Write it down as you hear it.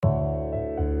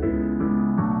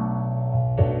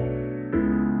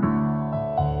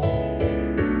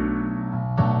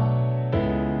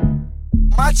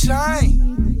my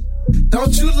chain.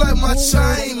 Don't you like my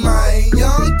chain, man?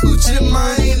 Young Gucci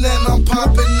Mane, and I'm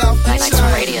popping off the Nights chain.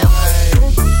 on Radio.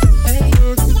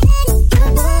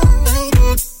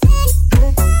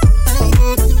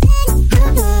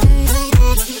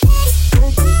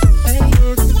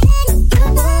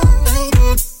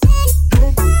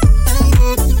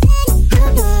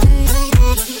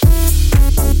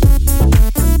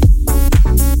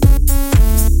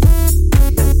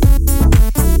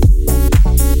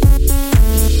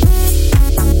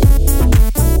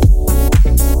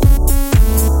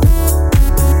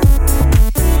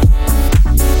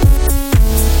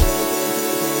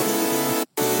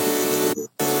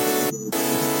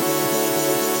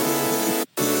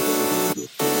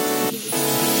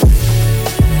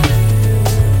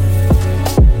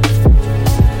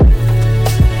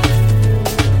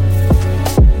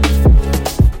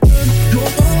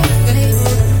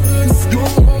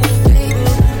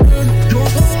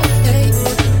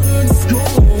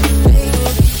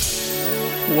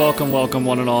 Welcome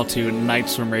one and all to Night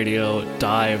Swim Radio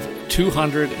Dive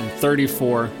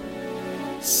 234,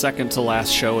 second to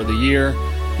last show of the year.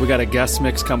 We got a guest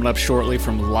mix coming up shortly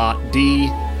from Lot D.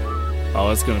 Oh,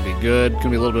 it's going to be good. Going to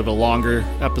be a little bit of a longer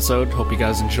episode. Hope you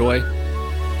guys enjoy.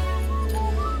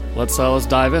 Let's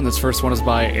dive in. This first one is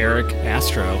by Eric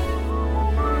Astro.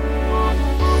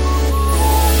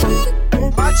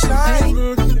 My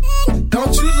chain.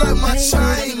 Don't you like my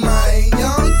chain, man?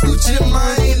 Young Gucci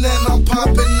Mane, and I'm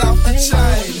popping off the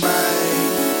chain, man.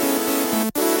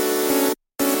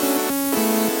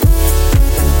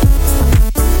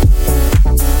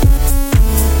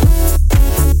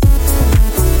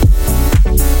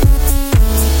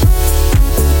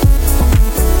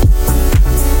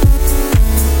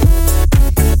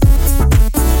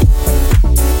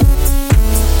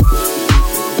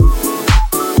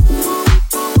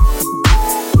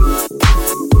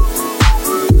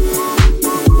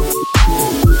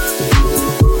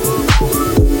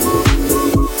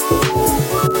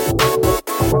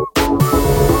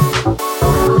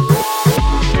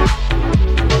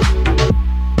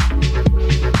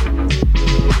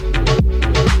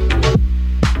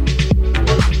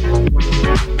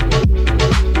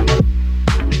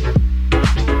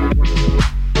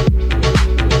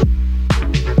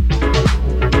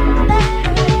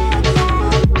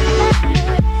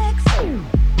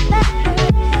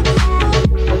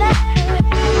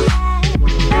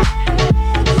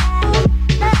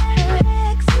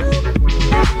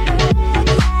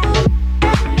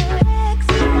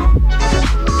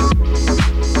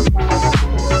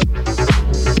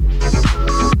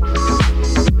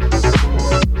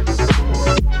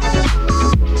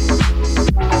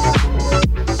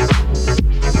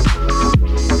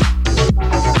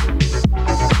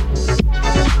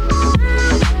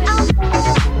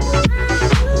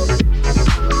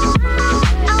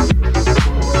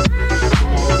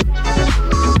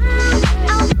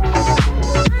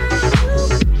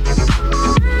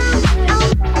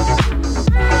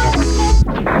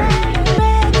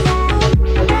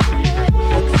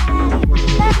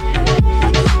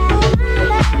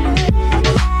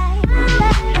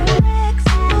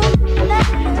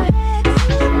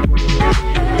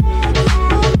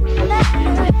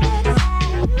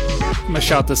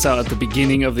 Shout this out at the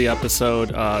beginning of the episode.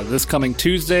 This coming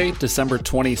Tuesday, December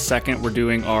 22nd, we're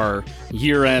doing our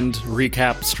year-end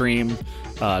recap stream.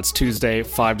 It's Tuesday,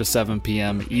 5 to 7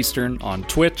 p.m. Eastern on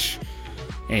Twitch.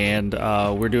 And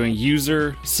we're doing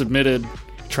user-submitted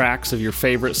tracks of your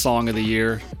favorite song of the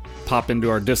year. Pop into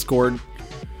our Discord.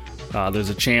 There's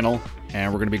a channel,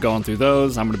 and we're going to be going through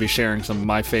those. I'm going to be sharing some of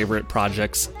my favorite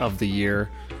projects of the year.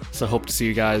 So hope to see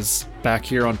you guys back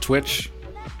here on Twitch.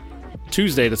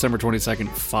 Tuesday, December 22nd,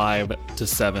 5 to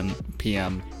 7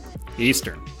 p.m.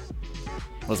 Eastern.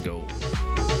 Let's go.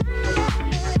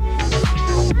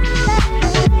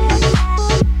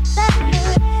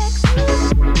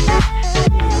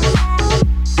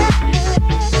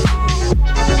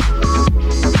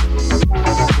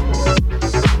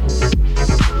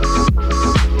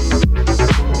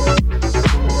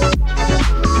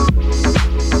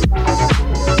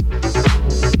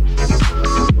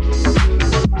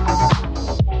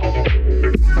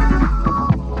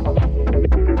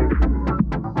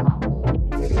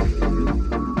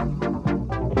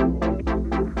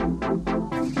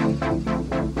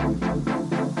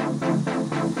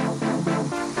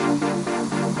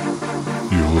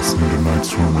 listening to Night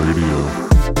Swim Radio.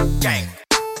 Gang.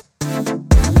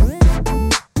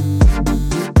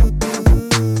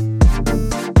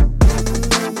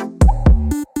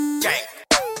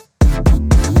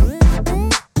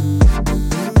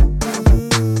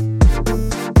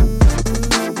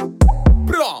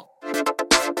 Bro.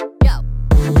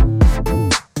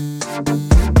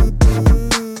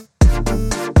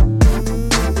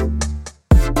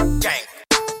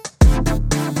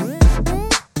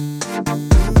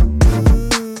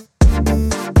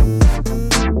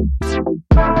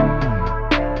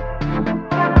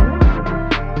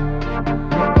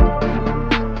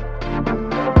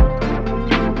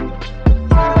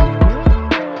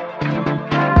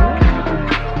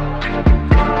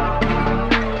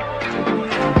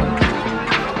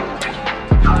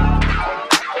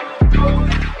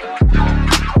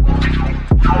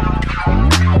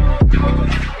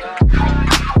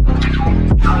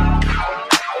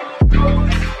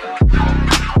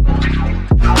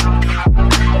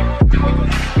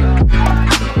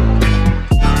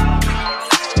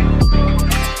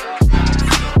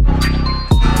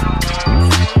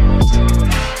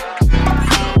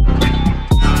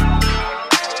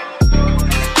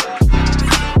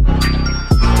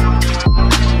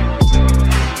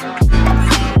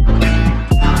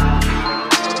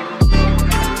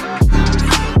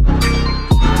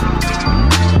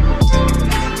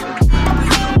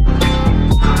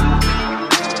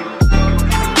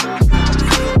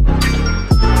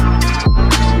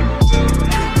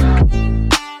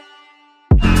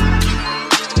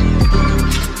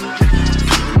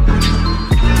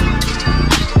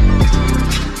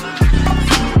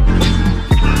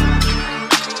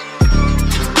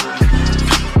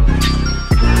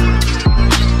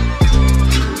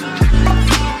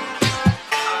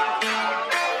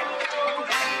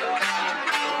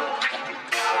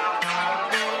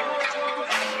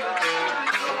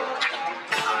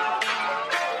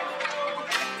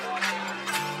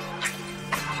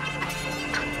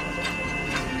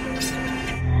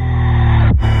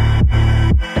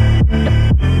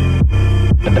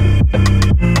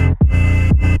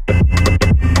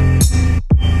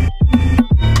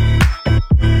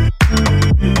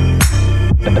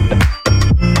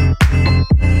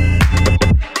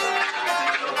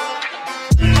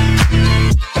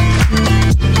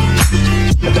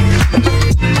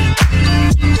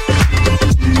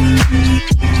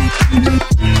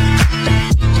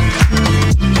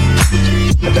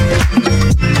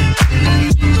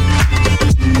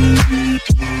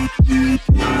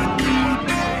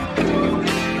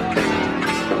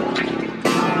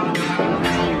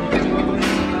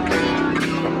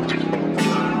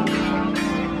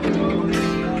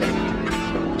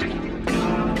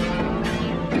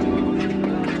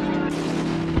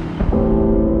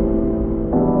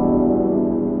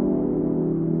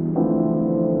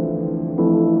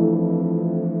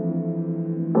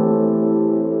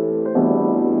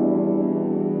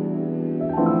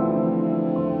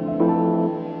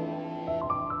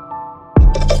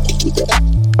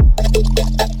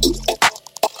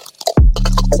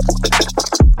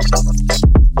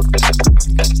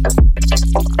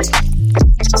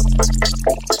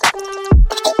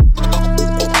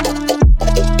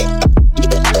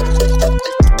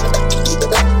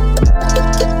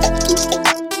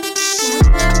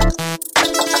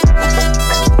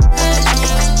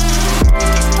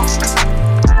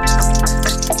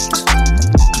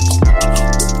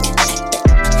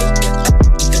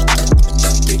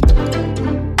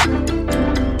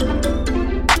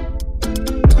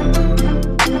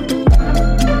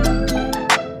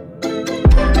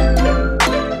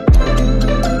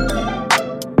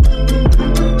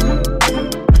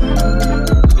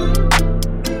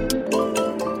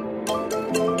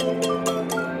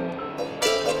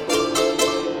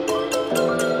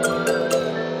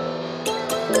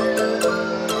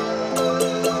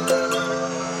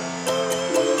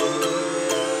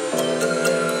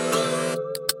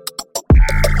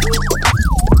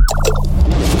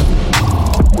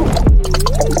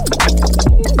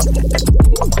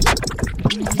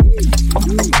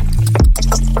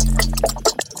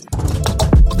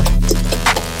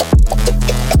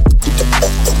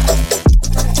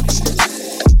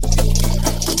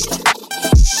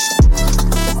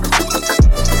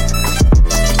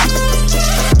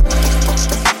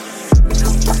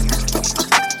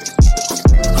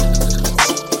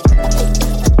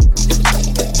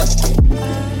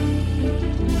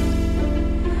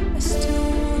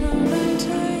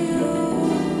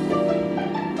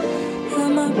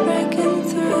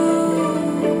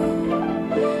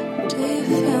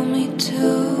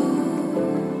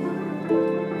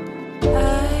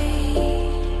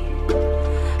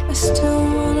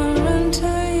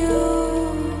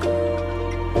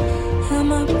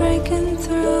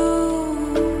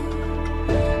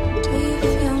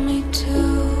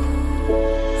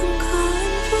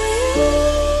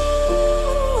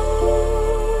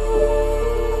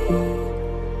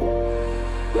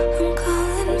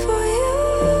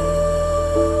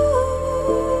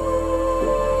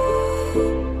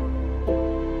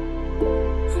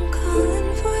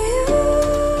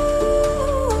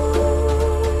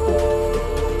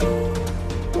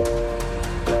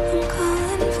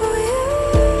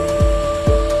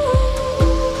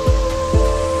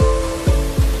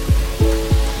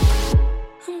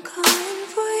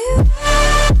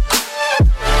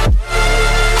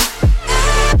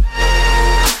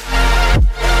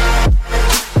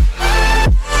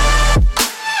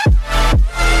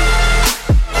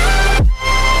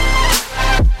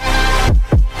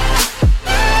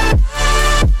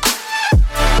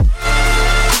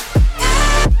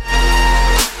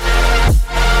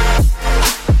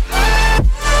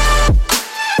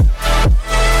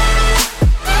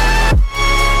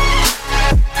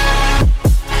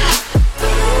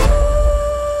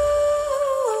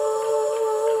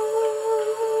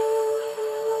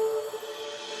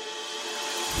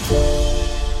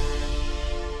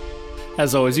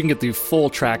 As always, you can get the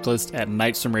full track list at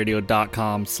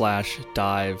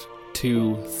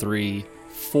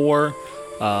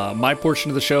nightstormradio.com/dive234. My portion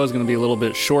of the show is going to be a little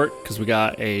bit short because we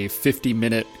got a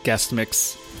 50-minute guest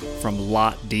mix from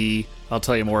Lot D. I'll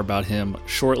tell you more about him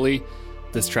shortly.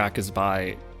 This track is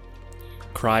by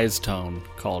Cries Tone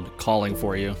called Calling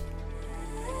For You.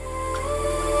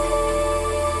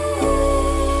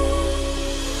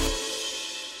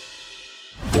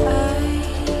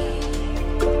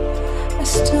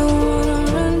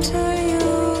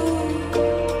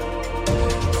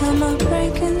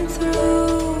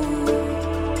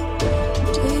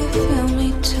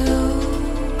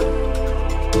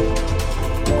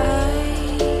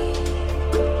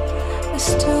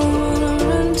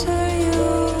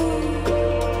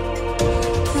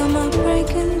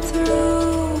 Breaking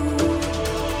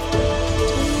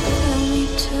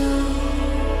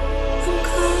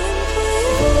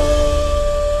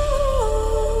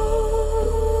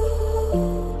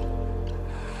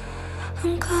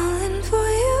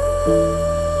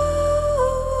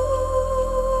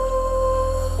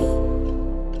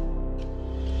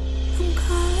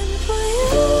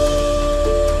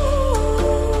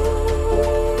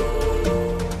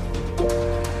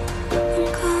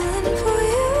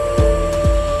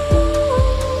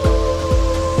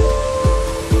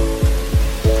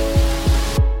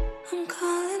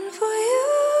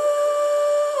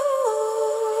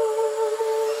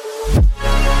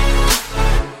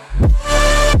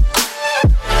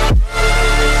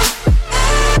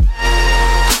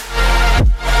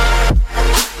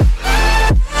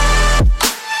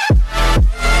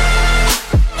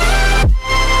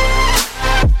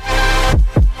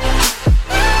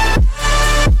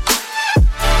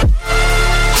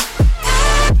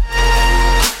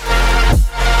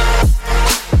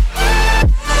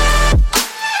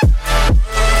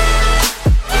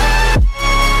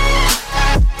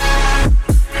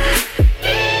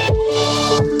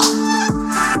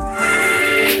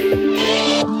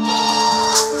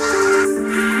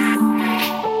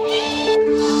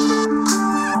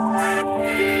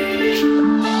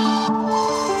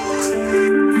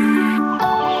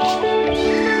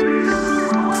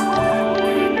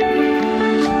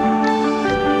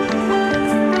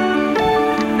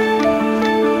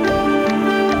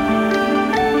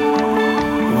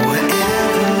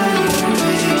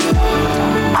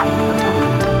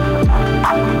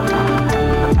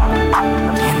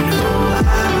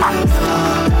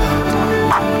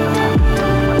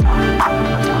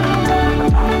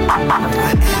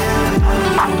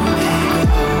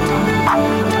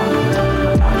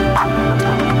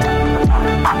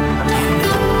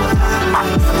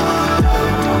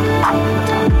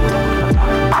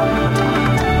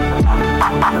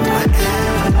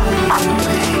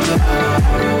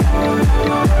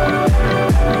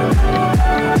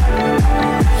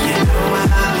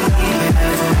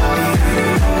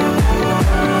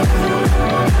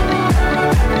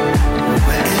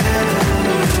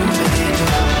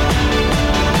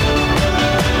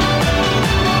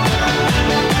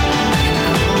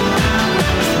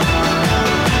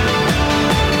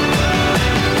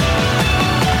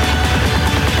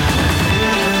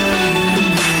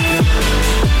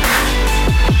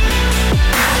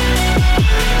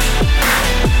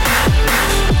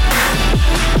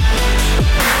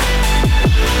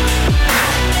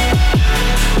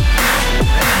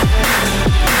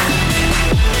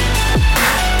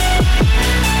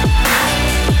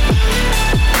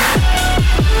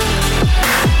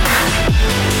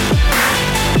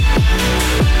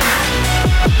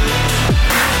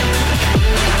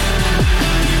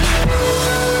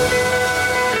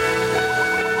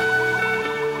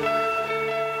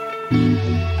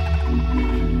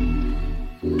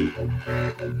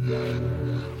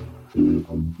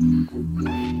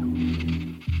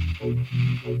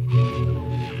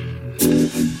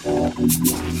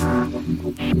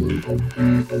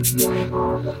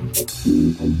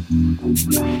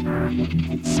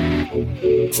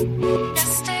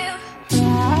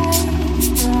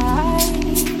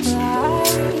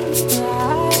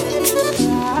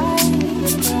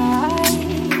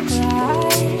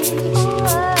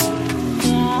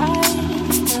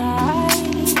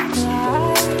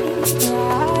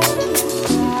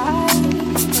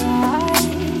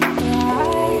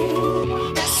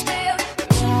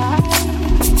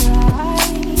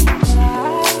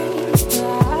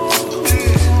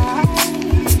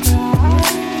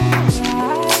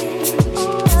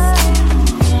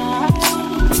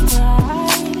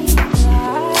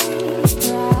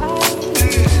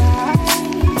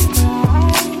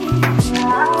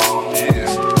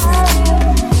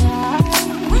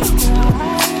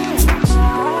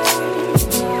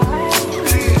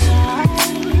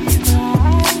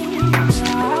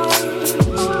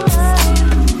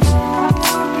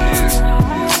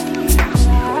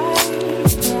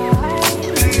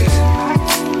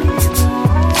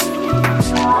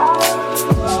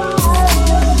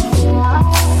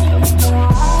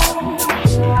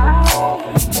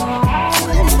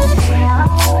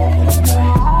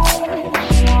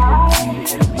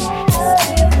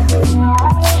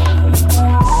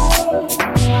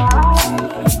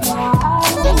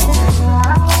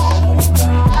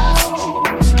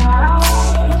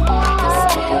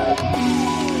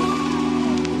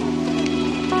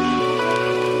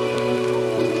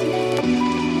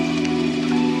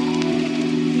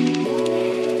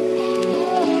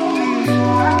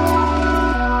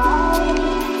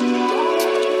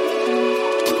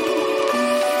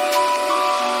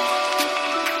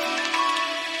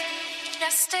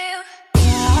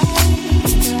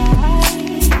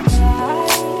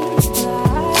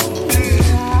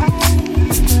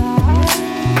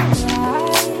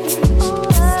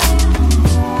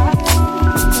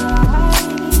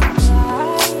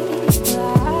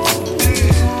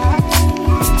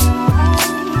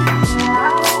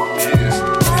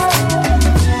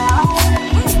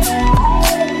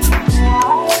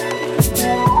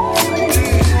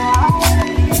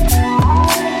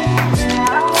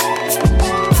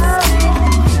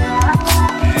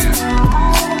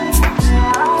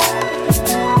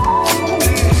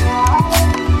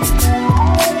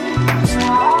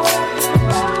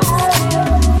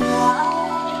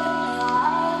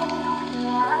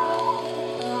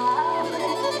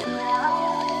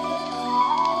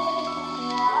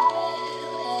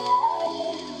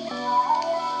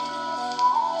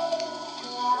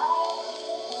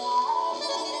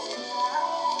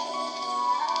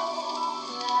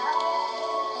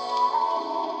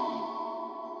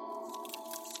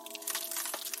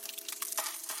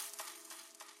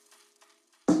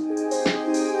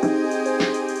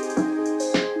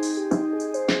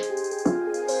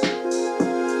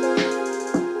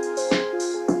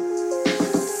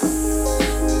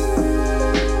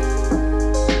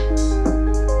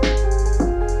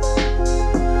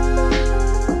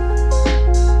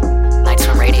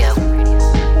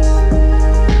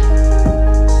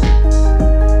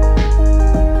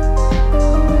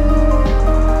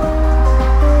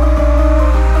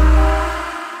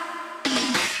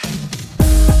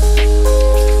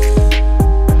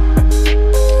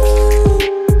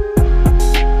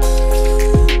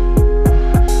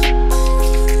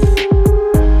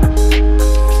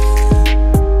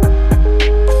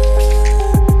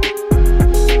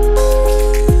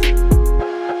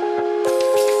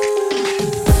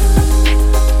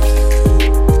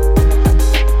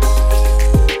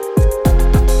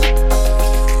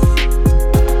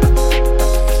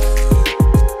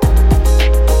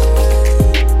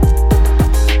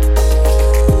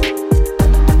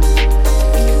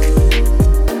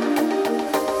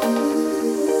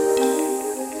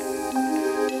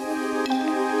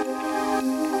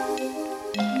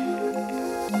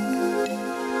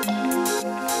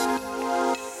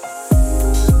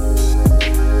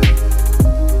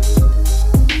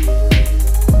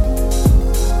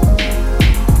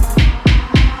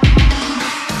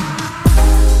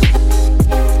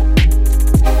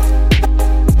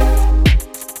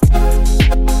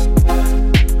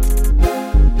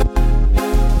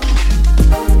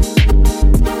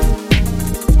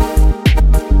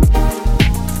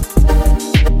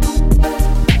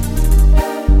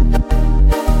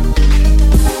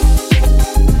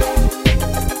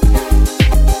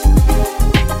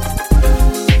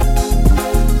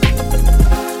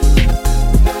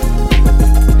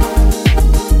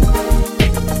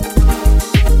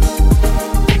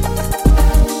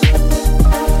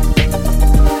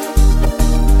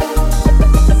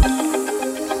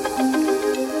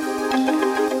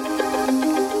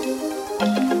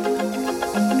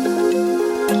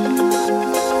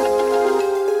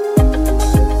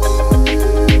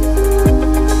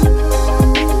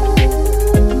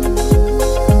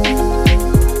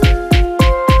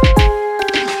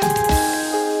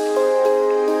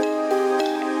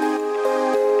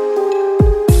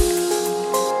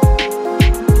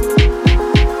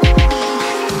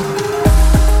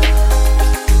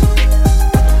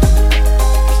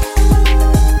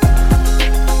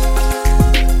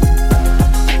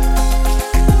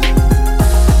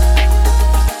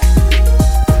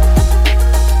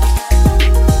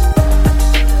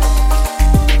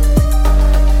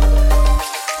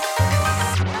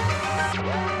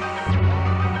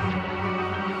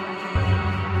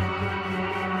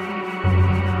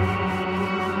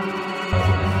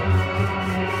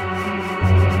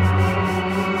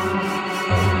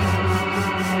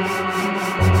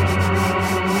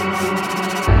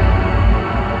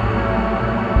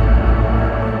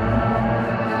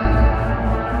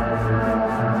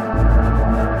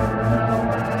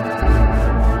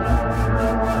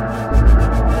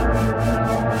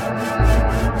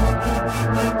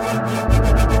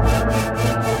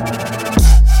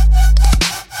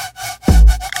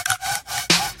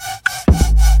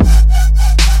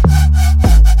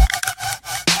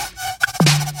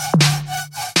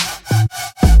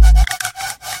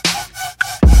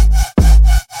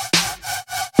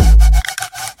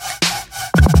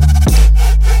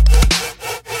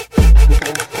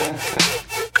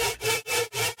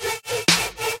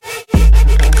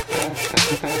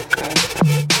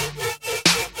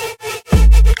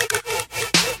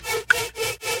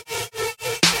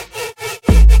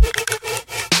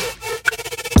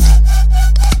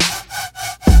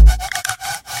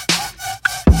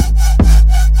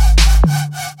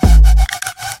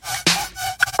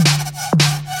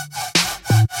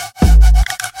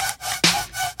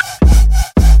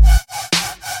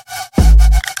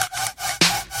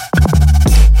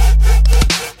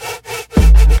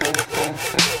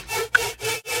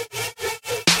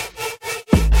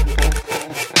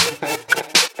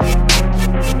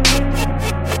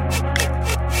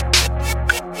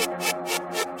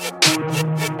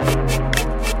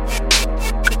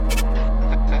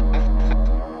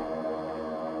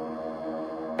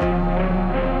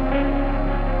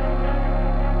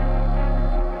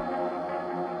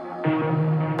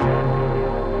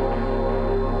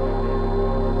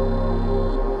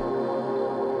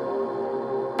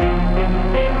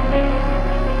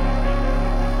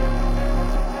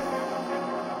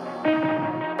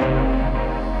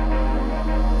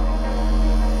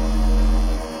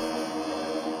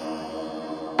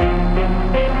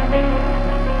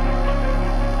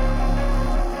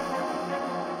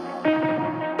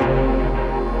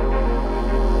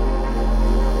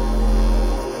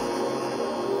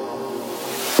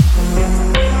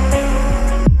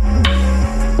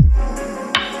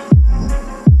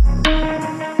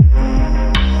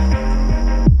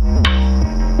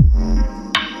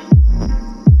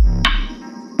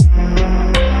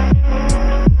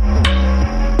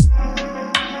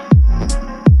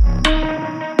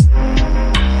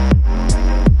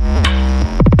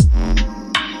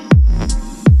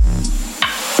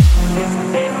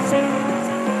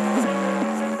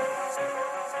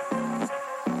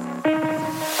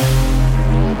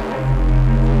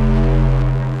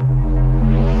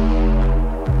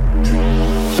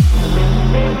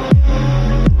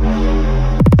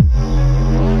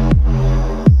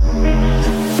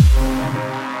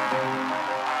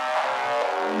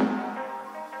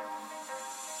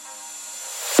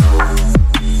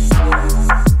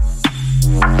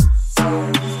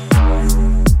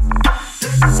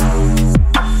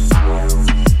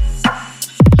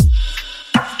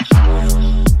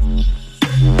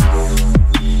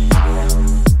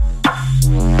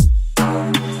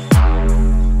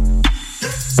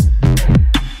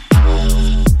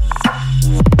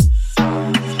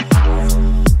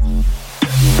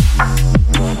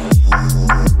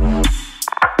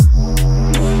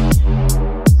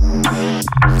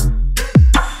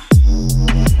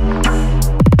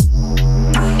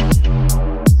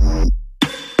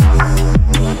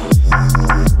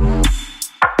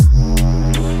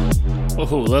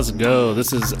Let's go.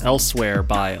 This is Elsewhere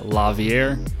by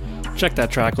Lavier. Check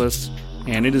that track list.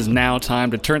 And it is now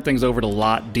time to turn things over to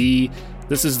Lot D.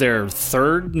 This is their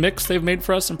third mix they've made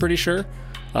for us, I'm pretty sure.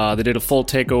 They did a full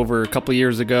takeover a couple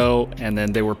years ago, and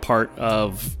then they were part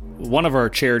of one of our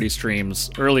charity streams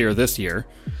earlier this year.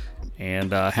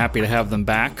 And happy to have them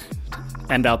back,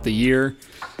 end out the year.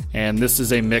 And this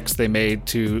is a mix they made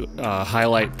to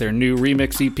highlight their new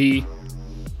remix EP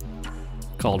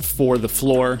called For the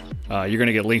Floor. You're going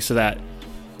to get links to that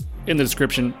in the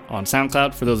description on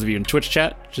SoundCloud. For those of you in Twitch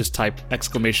chat, just type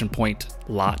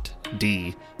 !Lot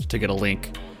D to get a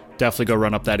link. Definitely go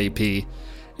run up that EP.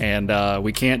 And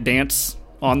we can't dance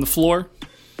on the floor,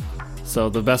 so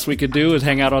the best we could do is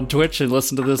hang out on Twitch and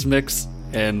listen to this mix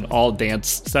and all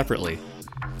dance separately.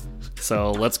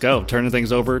 So let's go. Turning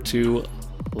things over to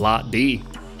Lot D.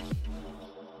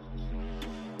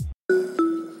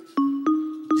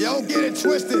 Yo, get it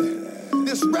twisted.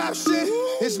 This rap shit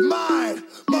is mine,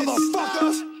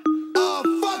 motherfuckers.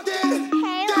 Fuck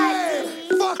it.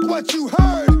 Damn. Fuck what you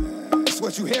heard. It's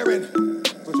what you hearing.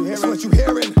 It's what you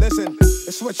hearing. Listen.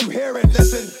 It's what you hearing.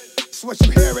 Listen. It's what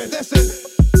you hearing. Listen.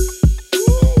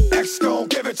 X gon'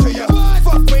 give it to you.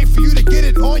 Fuck, wait for you to get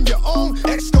it on your own.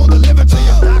 X gon' deliver to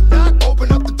you. Knock, knock,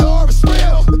 open up the door, it's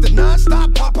real. With the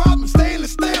non-stop pop-up, I'm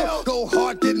stainless steel. Go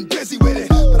hard, getting busy with it.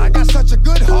 But I got such a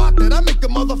good heart that I make a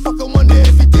motherfucker wonder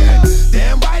if he did.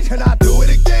 Damn right, and I do it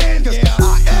again. Cause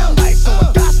I am light, so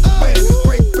I got to win.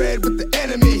 Break bread with the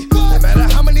enemy. No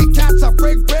matter how many cats I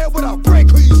break bread with, I'll break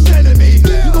who you sending me.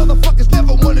 You motherfuckers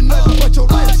never wanna know what your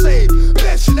life saved.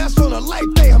 Bitch, and that's on a light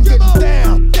day, I'm getting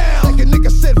down. Like a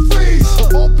nigga said freeze.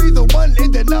 But won't be the one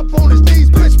ending up on his knees,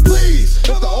 bitch, please.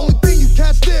 If the only thing you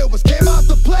can't steal was came out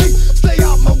to play, stay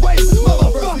out my way,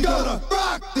 motherfucker. We gonna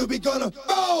rock, then we gonna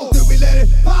roll, then we let it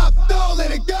pop, don't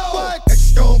let it go.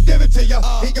 X gon' give it to ya,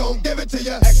 he gon' give it to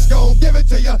ya. X gon' give it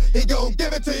to ya, he gon'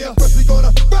 give it to ya. First we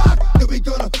gonna rock, then we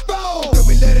gonna roll, then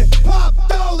we let it pop,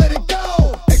 don't let it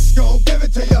go. X gon' give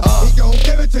it to ya, he gon'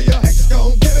 give it to ya. X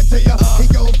gon' give it to ya, he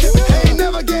gon' give it to ya. He ain't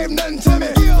never gave nothing to me,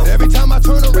 but every time I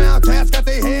turn around, cats got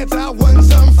their hands out, wanting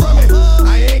something from it.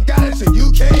 I ain't got it, so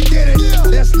you can't get it.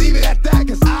 Let's leave it at that,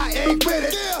 cause I ain't with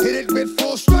it. Hit it with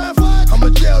full strength. I'm a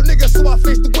jail nigga, so I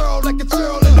face the world like a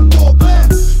girl in the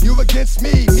bullpen. You against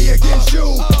me, me against you.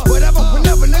 Whatever,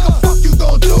 whenever, nigga, fuck you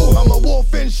gon' do. I'm a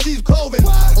wolf in sheep's clothing.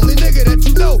 Only nigga that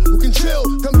you know who can chill.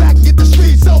 Come back and get the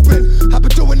streets open. I've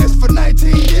been doing this for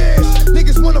 19 years.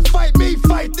 Niggas wanna fight me,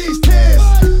 fight these tears.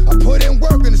 I put in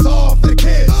work and it's all for the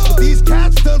kids. But these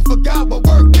cats done forgot what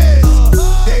work is.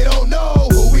 They don't know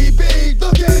who we be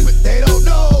looking, but they don't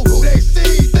know who they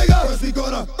see, nigga. First we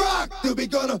gonna rock, then we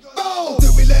gonna roll,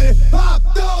 then we let it pop,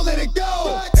 don't let it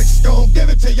go. X gon' give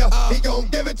it to ya, he gon'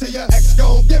 give it to ya. X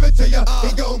gon' give it to ya,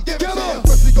 he gon' give it to ya.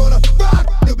 First we gonna rock,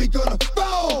 then we gonna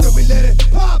roll, then we let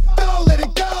it pop, don't let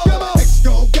it go. X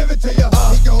gon' give it to ya,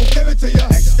 he gon' give it to ya.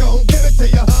 X gon' give it to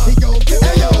ya, he gon' give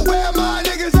it to ya. Hey yo, where my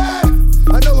niggas at?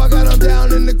 I know I got them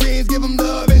down in the greens, give them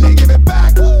love and they give it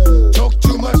back. Talk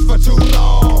too much for too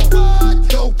long.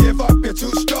 Don't give up, you're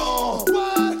too strong.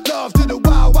 Love to the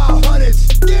wild, wild hunters.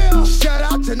 Shout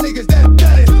out to niggas that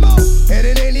done it. And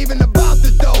it ain't even about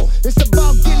the dough. It's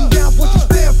about getting down for what you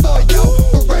stand for, yo.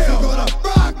 For real. We gonna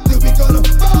rock, then we gonna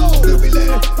roll, then we let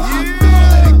it pop,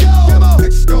 let it go.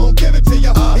 X gon' give it to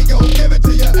ya, he gon' give it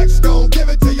to ya. X gon' give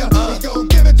it to ya, he gon'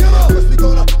 give it to ya. First we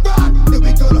gonna rock, then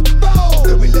we gonna roll,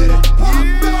 then we let it pop,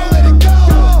 let it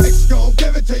go. X gon'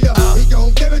 give it to ya, he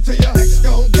gon' give it to ya. X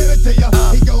gon' give it to ya,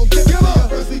 he gon' give it to ya.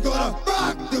 First we gonna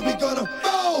rock, then we gonna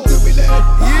roll, then we let it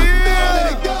pop, let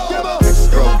it go. X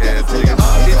gon' give it to ya, he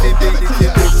gon' give it to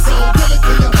ya. X gon' give it to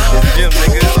ya. Jim,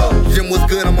 nigga. Jim was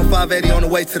good, I'm on 580 on the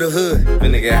way to the hood.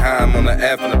 Finna get high, I'm on the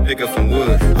app, finna pick up some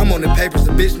wood. I'm on the papers,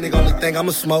 the bitch nigga only think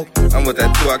I'ma smoke. I'm with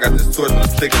that too, I got this torch with a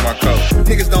stick in my coat.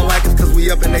 Niggas don't like us cause we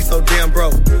up and they so damn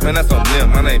broke. Man, that's on them,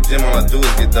 my name Jim, all I do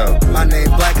is get dope. My name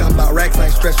Black, I'm about racks, I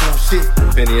ain't stressing on shit.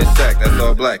 Finny and Shaq, that's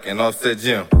all black, and Offset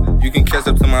Jim. You can catch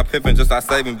up to my pimpin' just like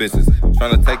saving bitches.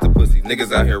 Tryna take the pussy,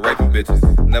 niggas out here raping bitches.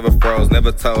 Never froze,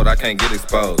 never told, I can't get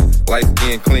exposed. Light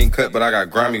skin, clean cut, but I got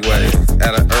grimy ways.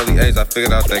 At an early age, I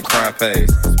figured out that crime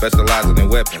pays. Specializing in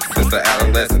weapons since the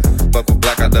adolescence. Fuck with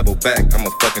Black, I double back, I'm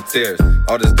a fucking terrorist.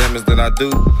 All this damage that I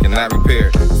do, cannot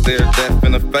repair. Stare death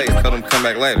in the face, tell them come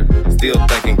back later. Still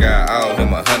thanking God, I owe him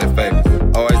 100 favors.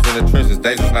 Always in the trenches,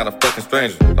 dangerous, not a fucking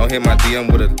stranger. Don't hit my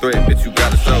DM with a threat, bitch, you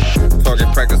gotta show me.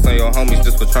 Target practice on your homies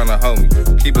just for tryna hold me.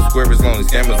 Keep it square as lonely,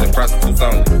 scammers and prostitutes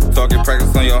only. Target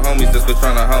practice on your homies just for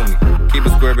tryna hold me. Keep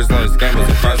it square as lonely, scammers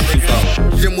and prostitutes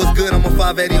only. Jim was good, I'm a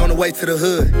 580 on the way to the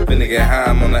hood. Finna get high,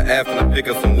 I'm on the app, finna pick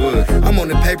up some wood. I'm on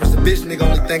the papers, a bitch nigga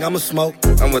only think I'ma smoke.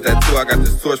 I'm with that too, I got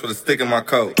this torch with a stick in my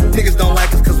coat. Niggas don't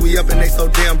like us cause we up and they so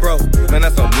damn broke. Man,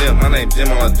 that's on them, my name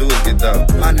Jim, all I do is get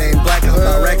dope. My name Black, I'm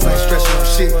about racks, I ain't stressing on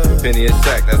shit. Penny and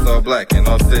Shaq, that's all black, and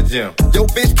Offset Jim. Yo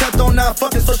bitch kept on not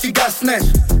fucking so she got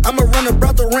snatched. I'ma run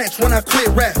about the ranch when I quit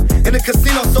rap. In the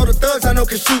casino, so the thugs I know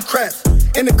can shoot craps.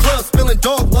 In the club, spilling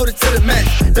dog loaded to the max.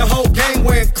 The whole gang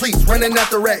wearing cleats, running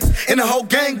after racks. And the whole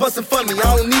gang busting for me,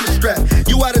 I don't need a strap.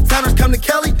 You out of towners come to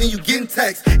Cali, then you getting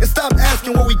taxed. And stop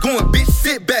asking where we going, bitch,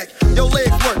 sit back. Your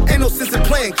legs work, ain't no sense in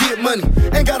playing, get money.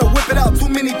 Ain't gotta whip it out, too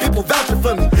many people vouching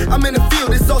for me. I'm in the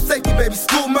field, it's all safety, baby,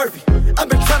 School Murphy. I've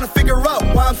been trying to figure out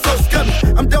why I'm so scummy.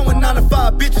 I'm done with 9 to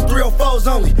 5 bitches, 304s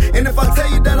only. And if I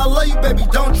tell you that I love you, baby,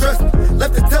 don't trust me.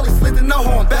 Left the telly, slid the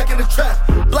no-ho, I'm back in the trap.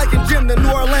 Black and Jim, the New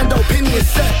Orlando, Penny and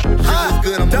Shaq. Hi,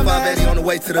 good, I'm a 580 on the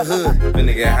way to the hood.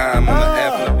 Finna get high, I'm on the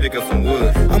app, finna pick up some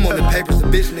wood. I'm on the papers, a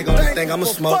bitch nigga only think I'ma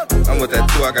smoke. I'm with that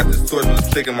too, I got this torch with a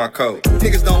stick in my coat.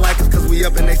 Niggas don't like us cause we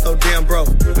up and they so damn broke.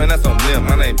 Man, that's on them,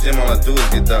 my name Jim, all I do is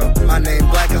get dope. My name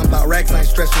Black, I'm about racks, I ain't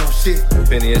stressing on shit.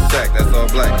 Penny and Shaq, that's all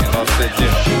black, and Offset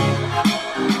Jim.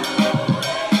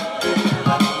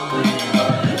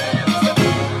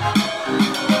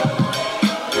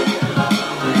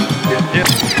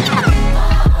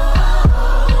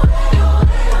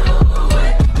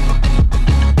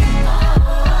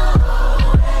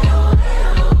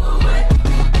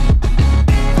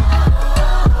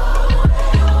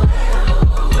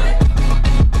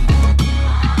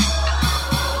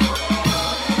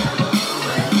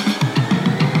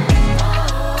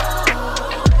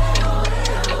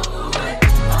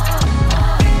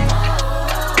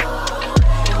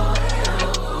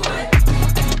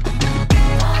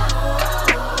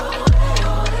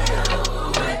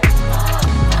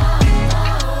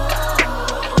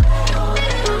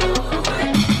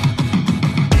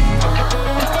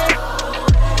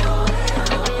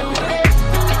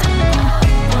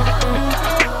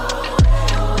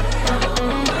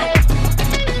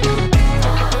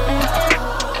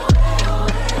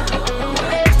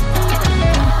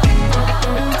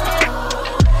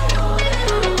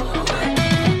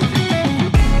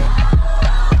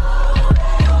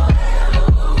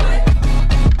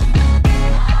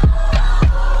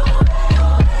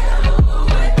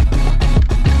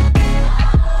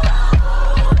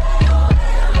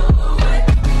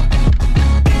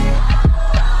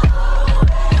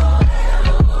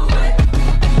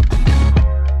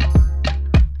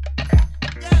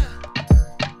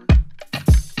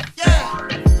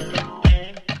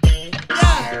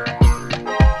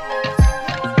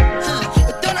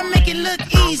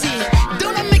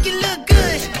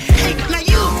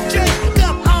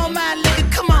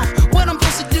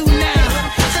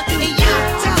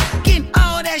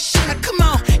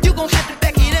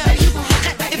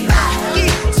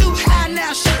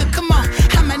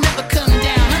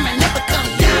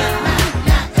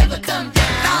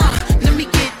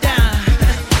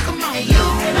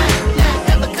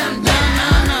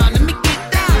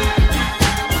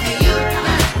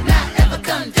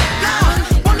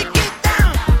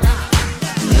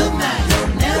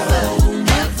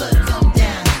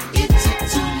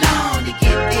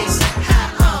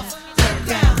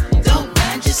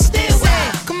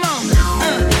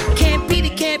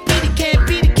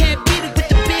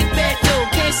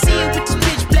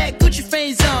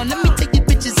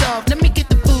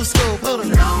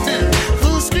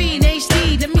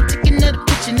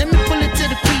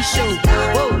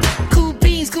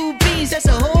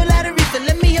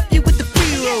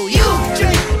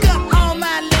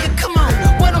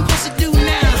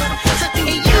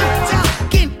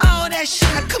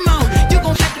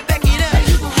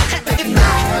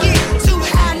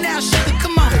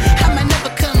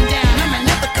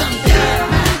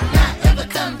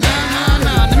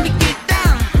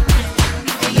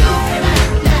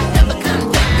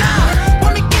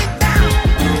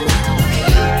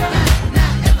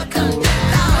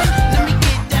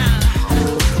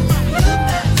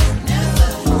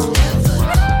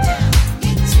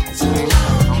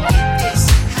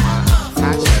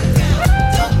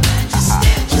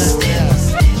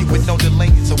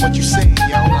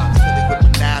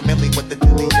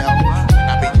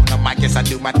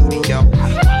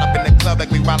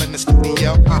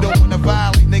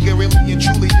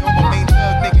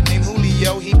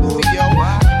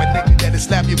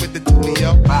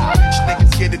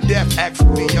 act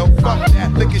fruity, yo. Fuck that.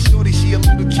 Look at shorty, she a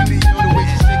little cutie, yo. The way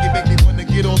she shake it make me wanna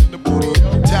get all in the booty, yo.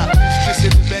 Top, just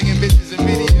hit the banging bitches and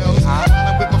videos. While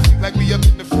I'm with my feet like we up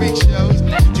in the freak shows.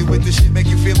 You with the shit, make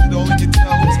you feel it all in your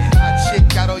toes. Hot shit,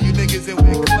 got all you niggas in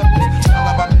weird clothes. All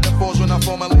about metaphors when I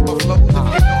form my labor flows. If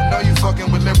you don't know, you fucking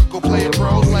with lyrical player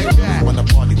pros like that. Wanna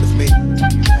party with me?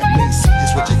 Let me see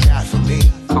just what you got for me.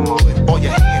 Come on, put all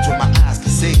your hands where my eyes can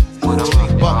see.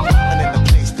 Straight buck, and in the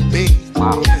place to be.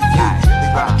 If you really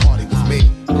wanna party with me,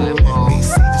 let me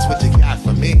see just what you got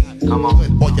for me. Come on, put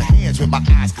all your hands where my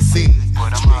eyes can see.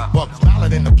 Straight buck,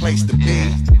 valid in the place to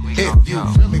be. If you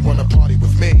really wanna party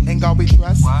with me, ain't God we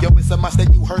trust. Yo, it's a must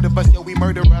that you heard of us, yo, we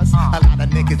murder us. A lot of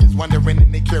niggas is wondering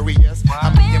and they curious. I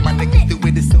mean, and my niggas do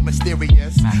it, it's so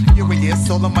mysterious. Furious,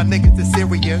 all of my niggas is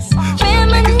serious. Some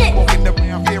niggas walking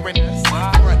around fearing us.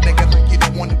 Front nigga like you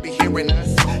don't wanna be hearing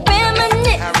us.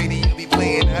 How radio be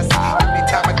playing us. Every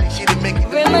time I think she done make it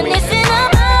reminiscing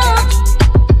about.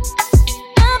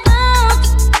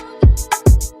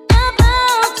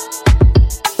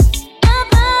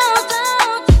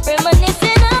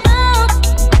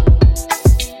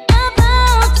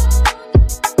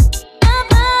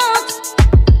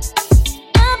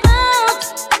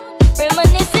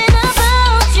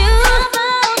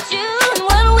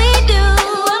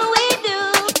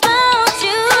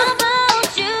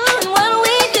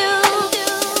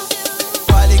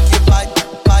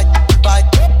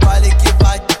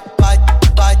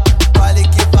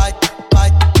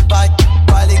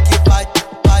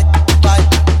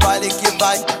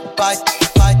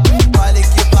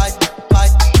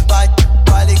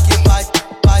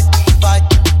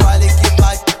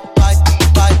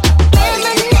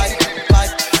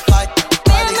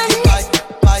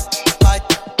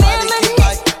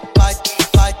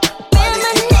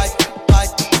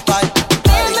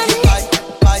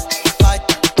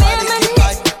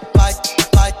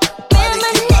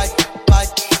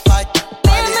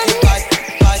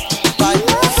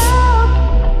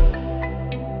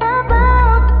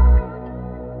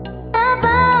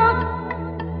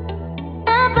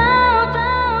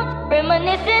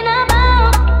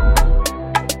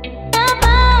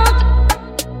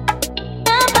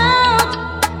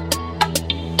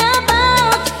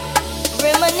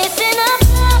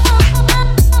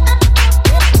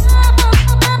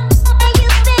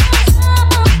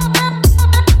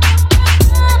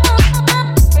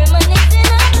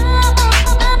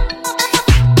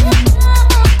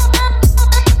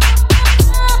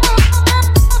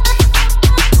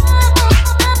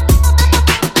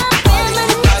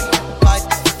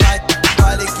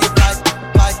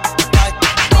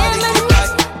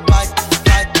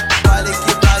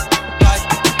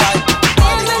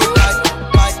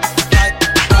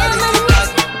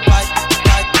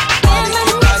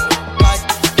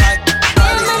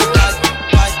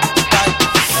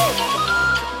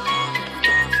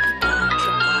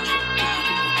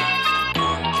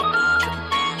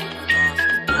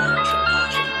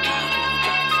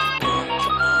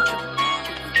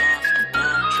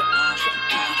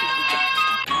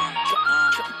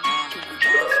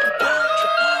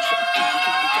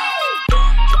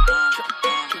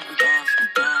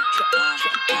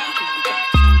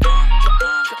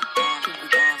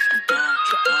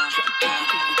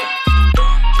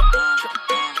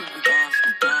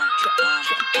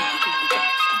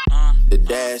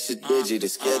 The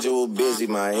schedule busy,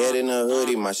 my head in a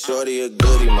hoodie, my shorty a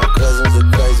goodie, my cousins are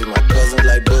crazy, my cousins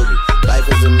like boogie. Life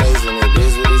is amazing, it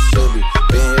is what it should be.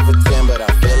 Been here for 10, but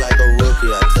I feel like a rookie.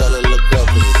 I tell her look up,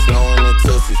 cause it's snowing in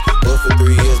Tootsies. But for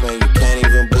 3 years, man, you can't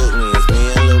even book me. It's me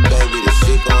and Lil Baby, this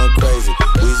shit going crazy.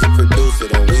 Weezy produced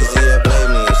it, and Weezy had made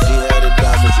me, and she held it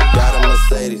down, so she got a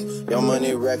Mercedes. Your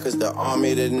Money Records, the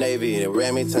Army, the Navy. It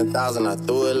ran me 10,000, I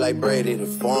threw it like Brady. The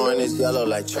foreign is yellow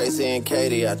like Tracy and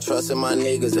Katie. I trusted my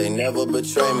niggas, they never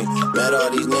betray me. Met all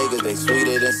these niggas, they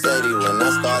sweeter than Sadie. When I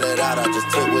started out, I just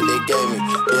took what they gave me.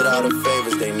 Did all the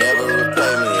favors, they never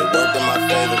repay me. It worked in my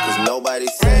favor, cause nobody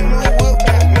saved me.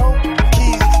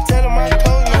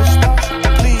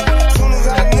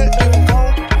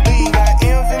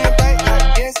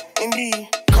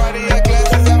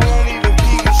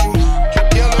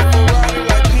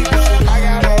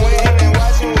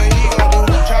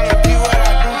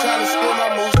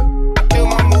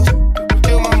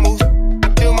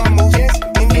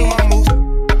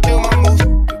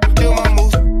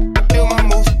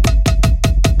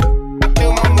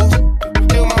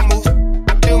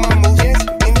 Feel my moves.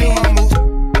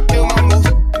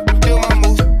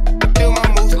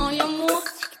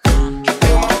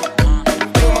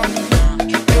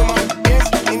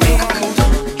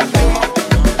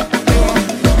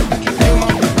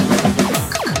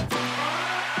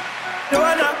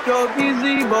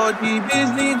 body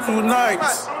busy tonight.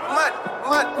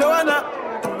 Joanna,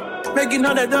 making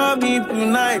all the dummy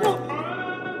tonight.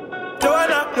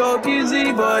 Joanna, your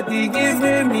busy body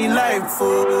giving me life,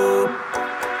 oh,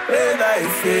 hey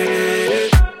life, hey.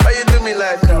 Why you do me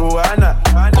like Joanna,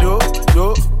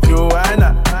 Joanna?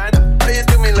 Why you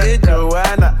do me like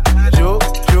Joanna,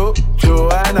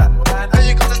 Joanna? How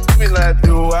you gonna do me like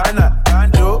Joanna,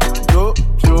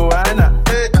 Joanna?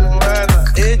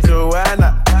 Hey Joanna,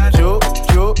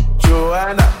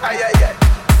 Joanna. Ay ay ay.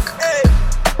 Hey,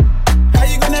 how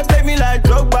you gonna play me like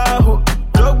Drogba, ho?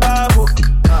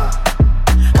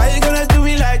 How you gonna do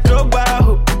me like Drogba,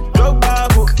 ho?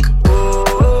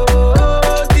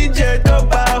 Oh, DJ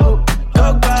Drogba, ho.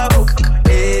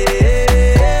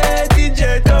 Hey,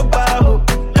 DJ Drogba, ho.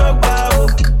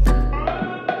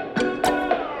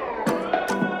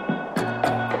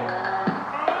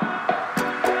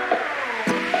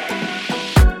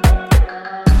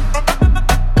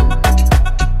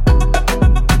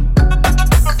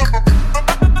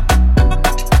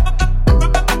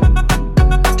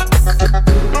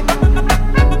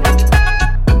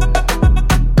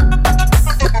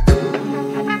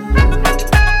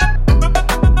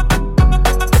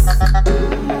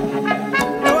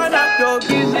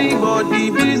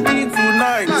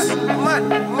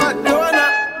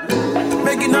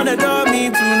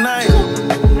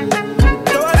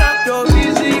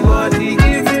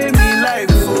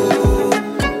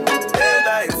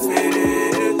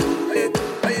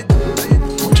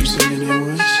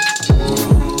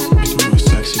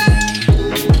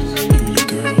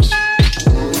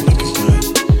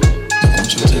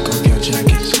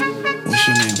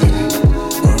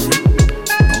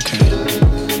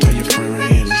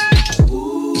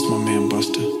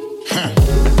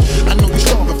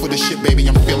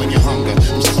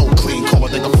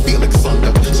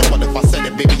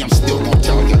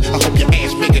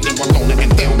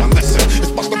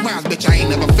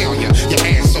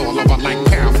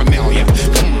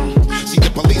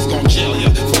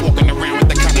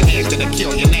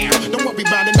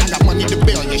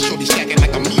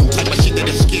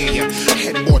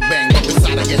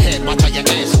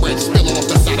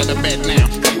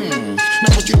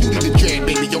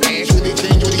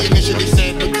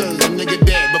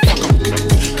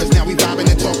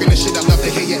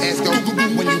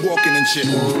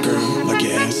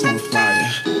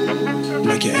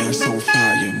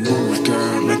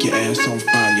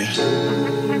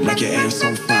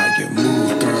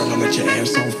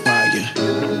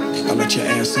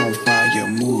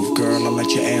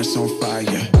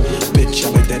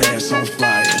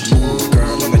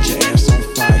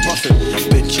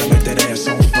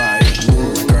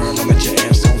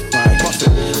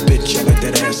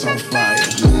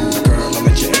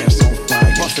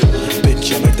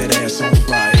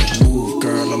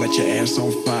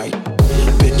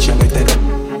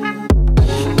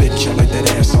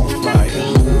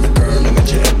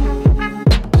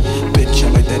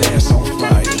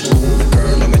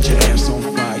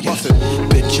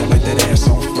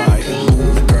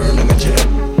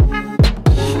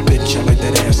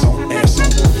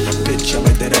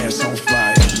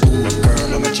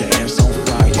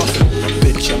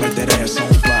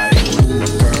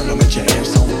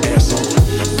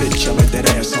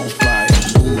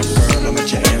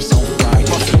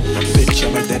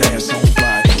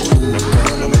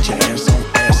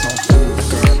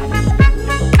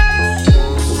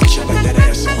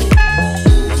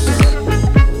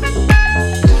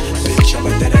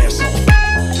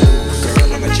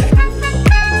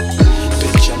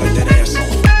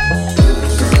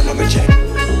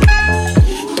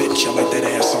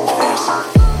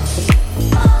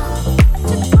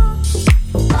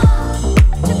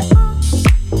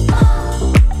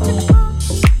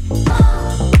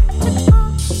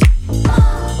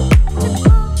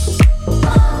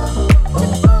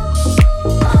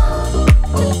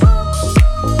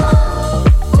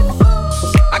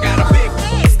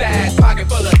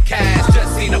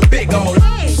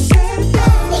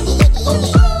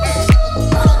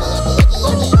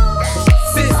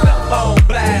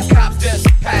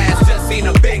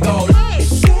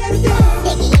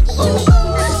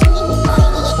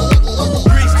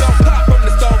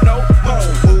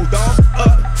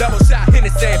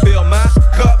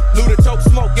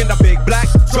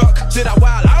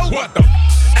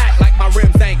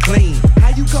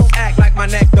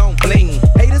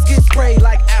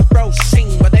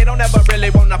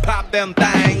 them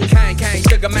things. Kang,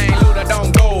 Sugar Man, Luda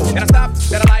don't go. And I stop,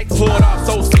 that I like, pull it off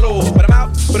so slow. But I'm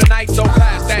out for the night, so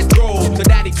past that drove. So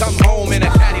daddy come home in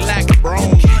a Cadillac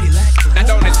Brougham. Now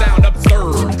don't it sound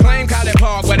absurd? Claim College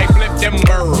Park where they flip them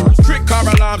birds. Trick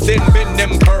Caroline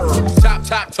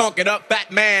skunk it up,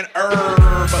 Batman herb.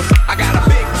 I got a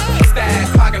big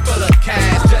stash, pocket full of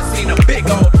cash, just seen a big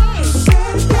old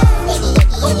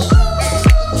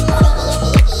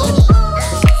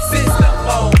system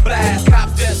on blast,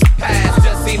 cops just passed,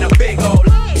 just seen a big old.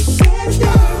 It's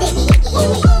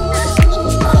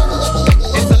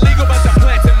illegal, but the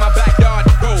plants in my backyard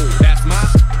grow. That's my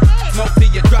smoke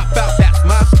till you drop out. That's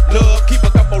my love. Keep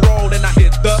a couple rolled and I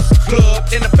hit the club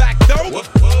in the back door.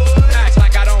 Act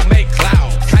like I don't make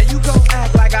clouds. How you gon'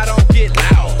 act like I don't get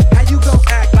loud? How you gon'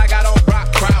 act like I don't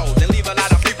rock crowds and leave a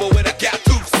lot of people with a gap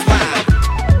tooth smile?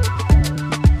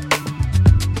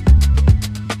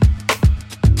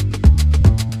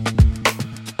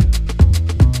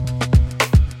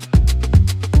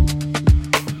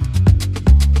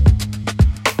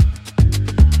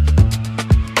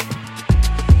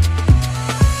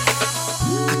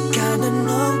 I kinda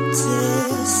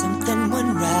noticed something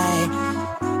went right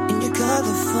in your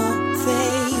colorful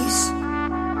face.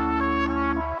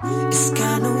 It's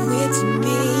kinda weird to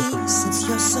me since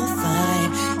you're so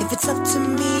fine. If it's up to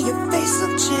me, your face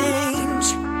will change.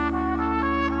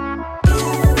 If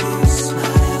you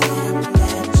smile and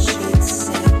that should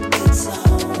set the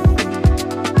tone.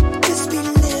 Just be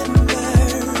limber,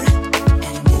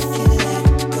 and if you let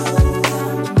go, the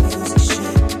music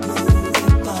should move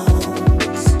your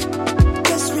bones.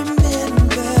 Just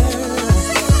remember,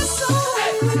 so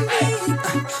with me.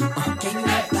 Can't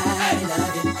nobody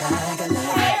love you like I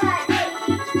love you.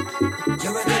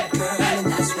 You're a good girl, and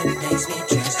that's what makes me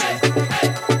trust you.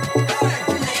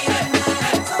 Late at night,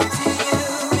 I talk to you.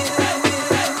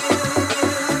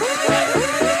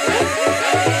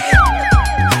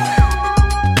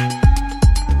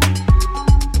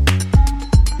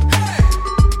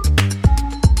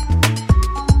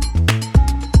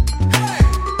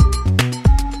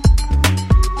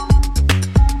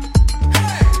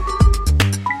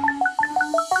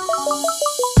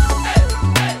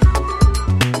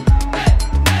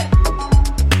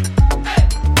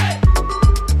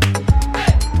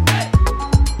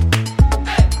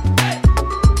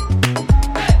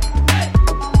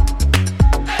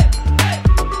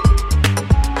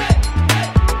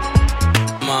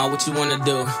 What you wanna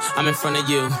do? I'm in front of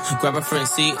you. Grab a friend,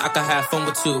 see, I can have fun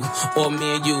with two. Or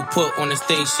me and you put on a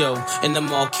stage show. And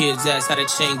them all kids ask how the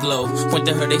chain glow. Point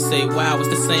to her, they say, wow, it's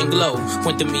the same glow.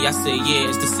 Point to me, I say, yeah,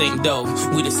 it's the same dough.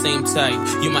 We the same type.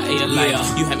 You my A alike.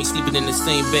 You had me sleeping in the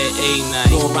same bed a night.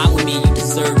 Go ride with me, you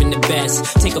deserving the best.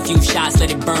 Take a few shots,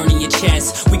 let it burn in your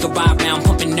chest. We could ride around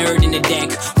pumping nerd in the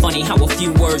deck. Funny how a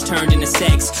few words turned into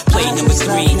sex. Play number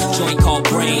 3, joint called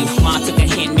Brain. Ma took a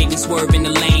hint, made me swerve in the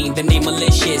lane. The name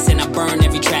malicious, and I burn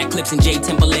every track. Clips in J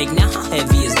Timberlake. Now how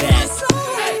heavy is that?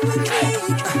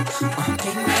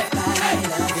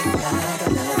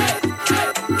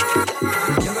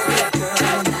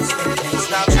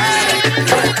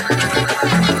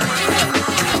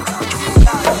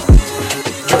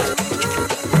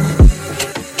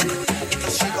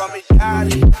 She call me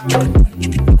daddy.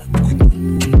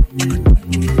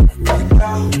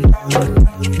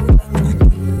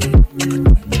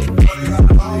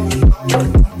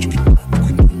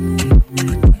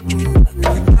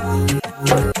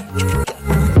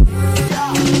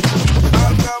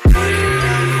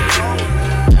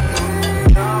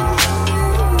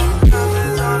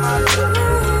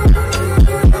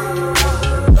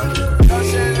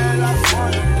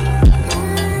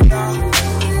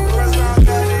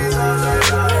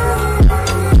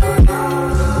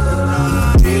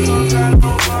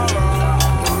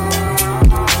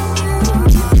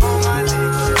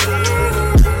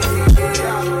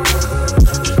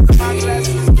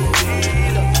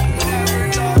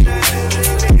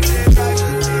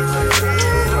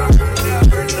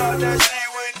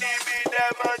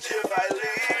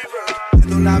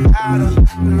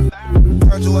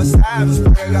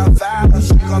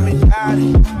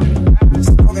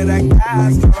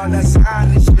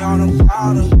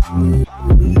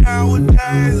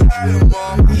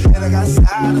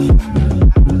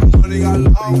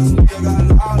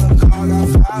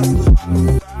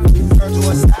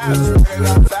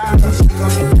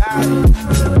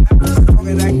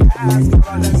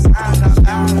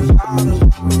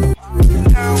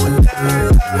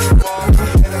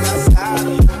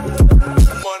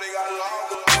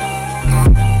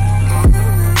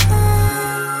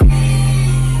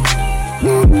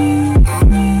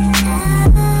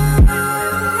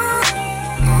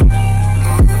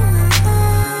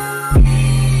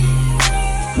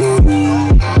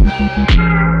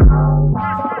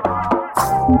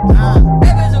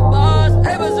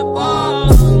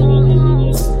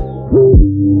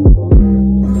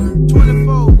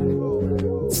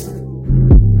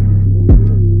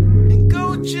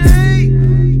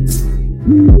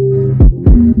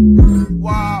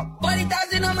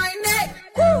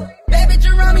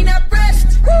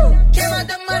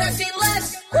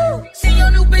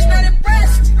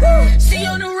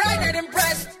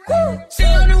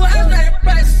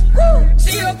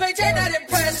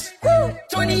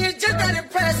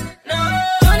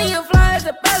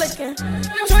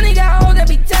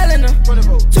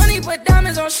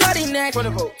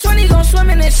 20 gon' swim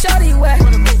in this shorty wet.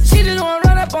 She just wanna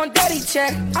run up on daddy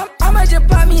check. I might just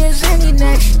pop me a zingy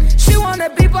next. She wanna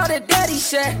beep all the daddy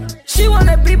shit. She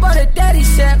wanna beep all the daddy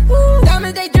shit. Woo.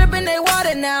 Diamonds they drippin', they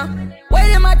water now.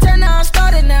 Waiting my turn now, I'm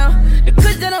started now. The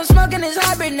kush that I'm smoking is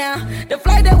hybrid now. The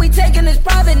flight that we taking is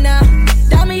private now.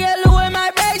 Diamond yellow in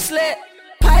my bracelet.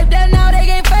 Pipe that now, they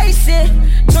can't face it.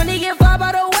 20 get 5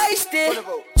 out of wasted.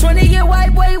 20 get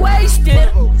white boy wasted.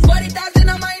 40,000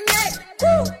 on my neck.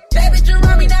 Woo. Baby,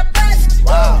 Jerome, that best.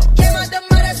 Came out the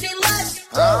mud, I seen less.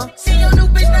 See your new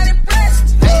bitch, not impressed.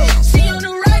 See your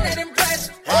new ride, not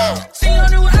impressed. See your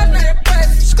new house, not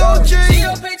impressed. See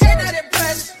your bitch, not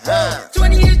impressed.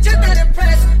 20 years, just not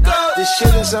impressed. This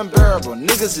shit is unbearable,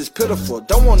 niggas is pitiful.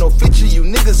 Don't want no feature, you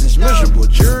niggas is miserable.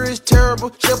 Jury is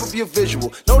terrible, step up your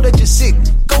visual. Know that you're sick,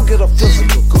 go get a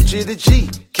physical. Gucci the G,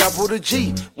 capital the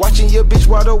G. Watching your bitch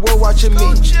while the world watching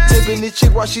me. Tipping the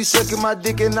chick while she sucking my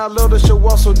dick, and I love the show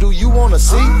off, so do you wanna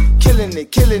see? Killing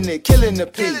it, killing the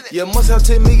P. You must have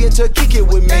 10 million to kick it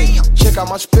with me. Check out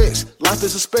my specs, life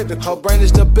is a spectacle. Her brain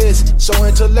is the best, so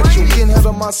intellectual. Getting held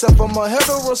on myself, I'm a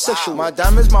heterosexual. My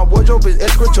diamonds, my wardrobe is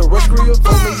extraterrestrial.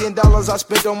 $4 million I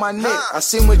spent on my neck. I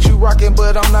seen what you rockin',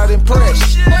 but I'm not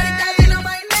impressed. 40,000 on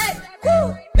my neck.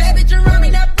 Woo. Baby,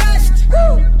 Jerome, that breast.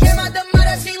 Woo. Came out the mud,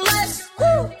 I seen less.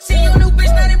 Woo. See your new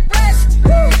bitch, not impressed.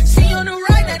 Woo. See your new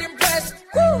ride, not impressed.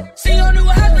 Woo. See your new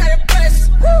house, not impressed.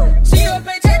 Woo. See your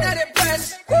paycheck, not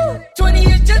impressed. Woo. 20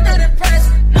 years, just not impressed.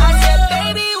 I said,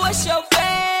 baby, what's your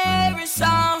favorite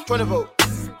song? 20 vote.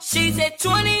 She said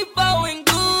 24 and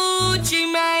Gucci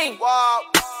Mane. Wow.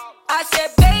 I said,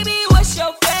 baby, what's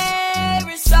your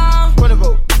favorite song? 20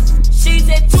 vote. She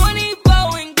said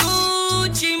 24 and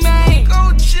Gucci Mane.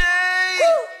 Gucci.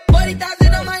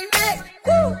 40,000 on my neck.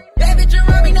 Woo. Baby,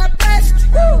 Jerome, not best.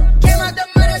 Woo. Came out the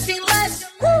mud, I seen less.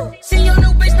 Woo. See your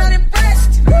new bitch, not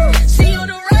impressed. Woo. See your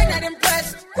new ride, not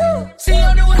impressed. Woo. See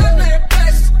your new house, not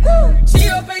impressed. Woo. See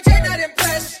your paycheck, not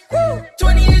impressed. Woo.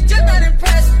 20 years, just not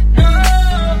impressed. No.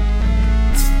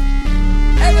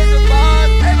 Heaven's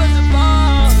above, heaven's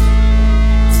above.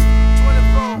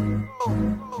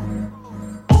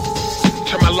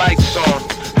 Turn my lights on.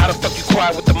 How the fuck you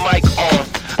quiet with the mic on?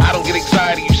 I don't get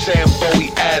anxiety, you saying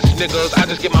Bowie ass niggas. I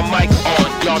just get my mic on.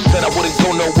 Y'all said I wouldn't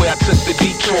go nowhere, I took the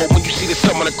detour. When you see the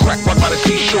sun on the crack right by the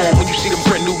seashore. When you see them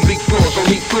brand new leak floors on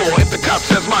leak floor. If the cop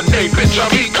says my name, bitch,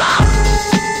 I'm E-Cop.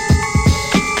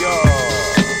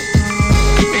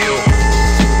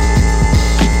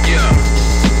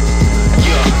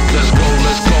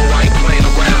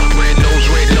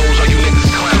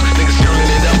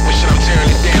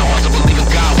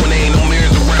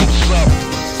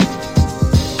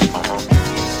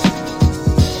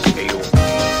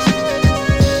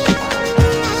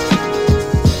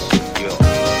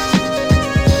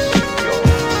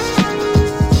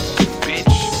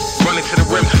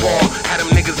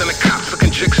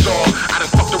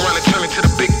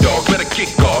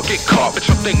 Get caught, bitch,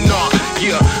 I think nah.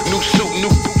 Yeah, new suit,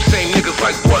 new boots, same niggas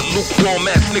like what? Lukewarm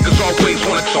ass niggas always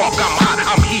wanna talk. I'm hot,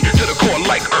 I'm heat to the core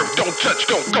like earth. Don't touch,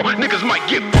 don't go. Niggas might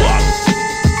get blocked.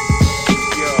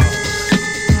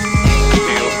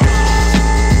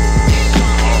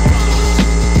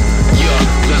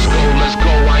 Let's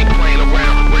go, I ain't playing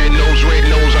around. Red nose,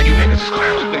 all you niggas is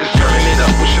clowns. Niggas turning it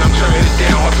up, wishing I'm turning it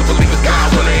down. Hard to believe it's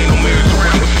God when there ain't no mirrors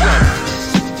around. What's up?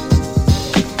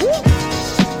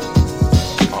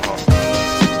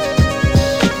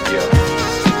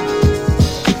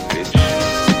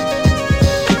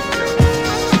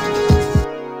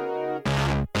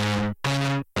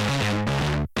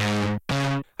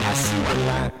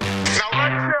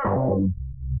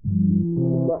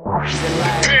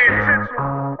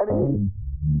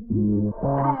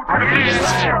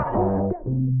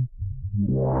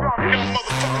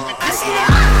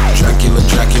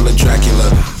 Dracula,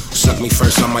 suck me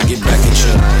first, I might get back at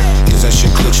you. Is that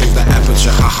shit clear? Change the aperture.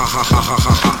 Ha ha ha ha ha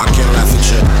ha ha. I can't laugh at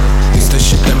you. It's the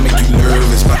shit that make you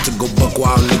nervous. About to go buck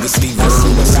wild, niggas Steve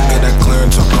Irwin. Sick of that clear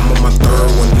and talk, I'm on my third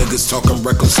one. Niggas talking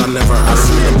reckless, I never heard of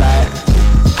them.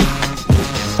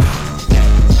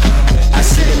 I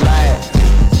see the light.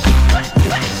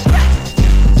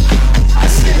 I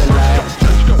see the light.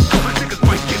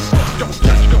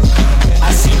 I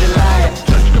see the light.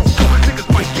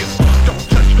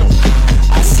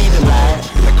 I see the light.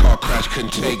 That car crash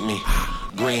couldn't take me.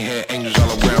 Green hair angels all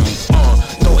around me.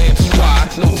 No anti-why,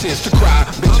 no tears to cry.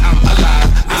 Bitch, I'm alive.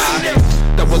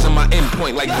 That wasn't my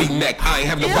endpoint like V-neck. I ain't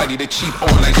have nobody to cheat on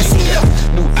like she did.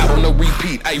 New album, no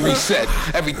repeat, I reset.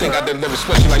 Everything I deliver,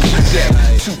 especially like she said.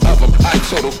 Two of them, I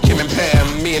total, Kim and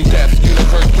Pam. Me and Death,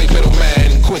 universe, play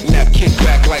middleman. Quick nap, kick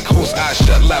back like host, eyes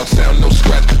shut, loud sound, no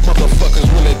scratch. Motherfuckers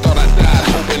really thought I died,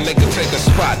 hoping they could take a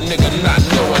spot. Nigga not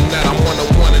knowing that I'm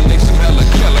one-on-one and they some hella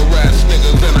killer ass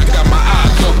niggas. Then I got my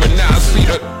eyes open, now I see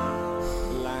her.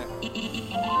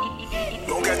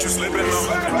 Don't got you slipping now.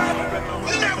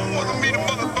 You never wanna meet a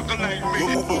motherfucker like me.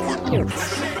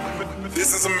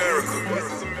 This is America.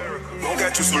 Don't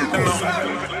got you slipping now.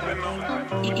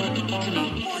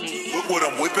 Look what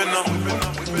I'm whipping now.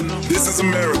 This is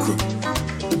America.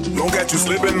 Don't got you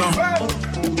slipping now.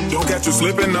 Don't got you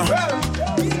slipping now.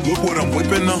 Look what I'm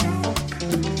whipping now.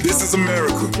 This is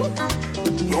America.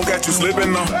 Don't got you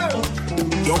slipping now.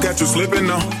 Don't got you slipping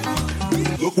now.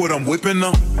 Look what I'm whipping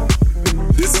now.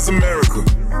 This is America.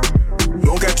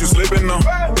 Don't got you slipping now.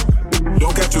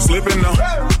 Don't got you slipping now.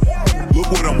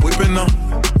 Look what I'm whipping now.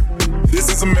 This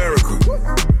is America.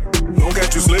 Don't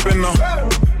got you slipping now.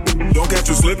 Don't got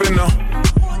you slipping now.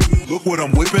 Look what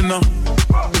I'm whipping now.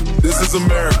 This is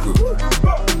America.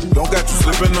 Don't got you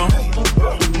slipping now.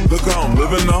 Look how I'm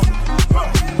living now.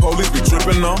 Police be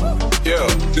tripping now. Yeah,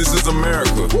 this is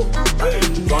America.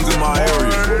 Guns in my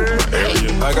area.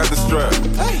 I got the strap.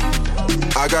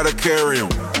 I gotta carry him.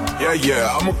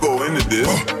 Yeah, I'ma go into this.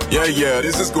 Yeah,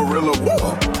 this is Gorilla.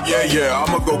 Yeah,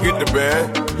 I'ma go get the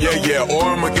bag. Yeah, or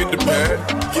I'ma get the pad.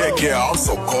 Yeah, I'm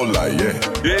so cold like,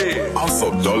 yeah. I'm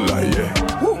so dull like, yeah.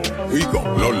 We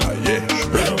gon' blow like, yeah.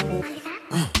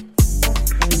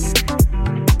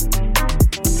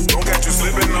 Don't got you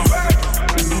slipping now.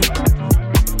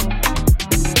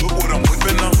 Look what I'm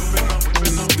whipping now.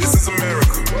 This is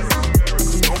America.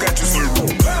 Don't got you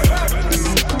slipping.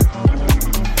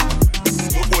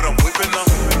 Look what I'm whipping now.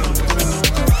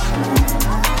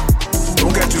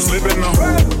 Don't got you slipping now.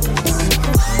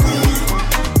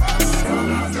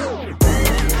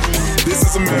 This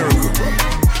is America.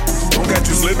 Don't got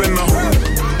you slipping now.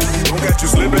 Don't got you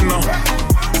slipping now.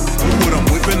 Look what I'm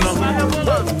whipping now.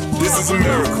 This is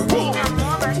America.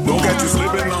 Don't got you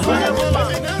slipping now.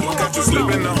 Don't got you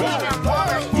slipping now.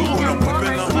 Look what I'm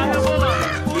whipping now.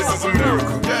 This is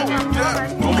America.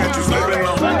 Don't got you slipping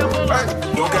now.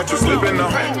 Don't got you slipping now.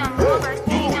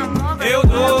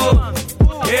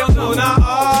 Eu dou na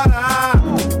hora.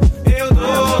 Eu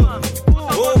dou.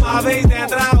 Uma vez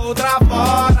entra, outra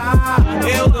fora.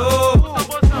 Eu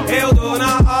dou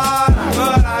na hora.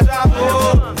 Agora já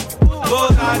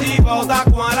vou dar de volta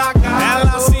com a Aracá.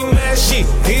 Ela se mexe,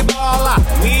 rebola,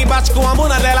 e bate com a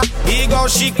bunda dela igual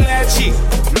chiclete.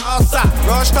 Nossa,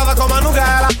 gostosa como a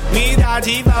Nugala. Me dá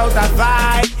de volta,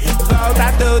 vai.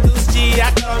 Volta todos os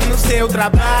dias como no seu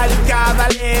trabalho.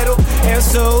 Cavaleiro, eu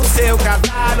sou o seu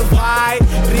cavalo. Vai,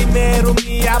 primeiro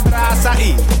me abraça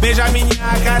e beija minha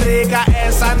careca.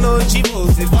 Essa noite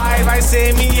você vai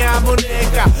ser minha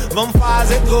boneca. Vamos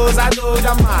fazer coisa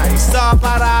doida, mas só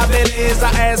para a beleza.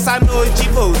 Essa noite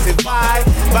você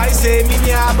vai ser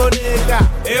minha boneca.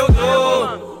 Eu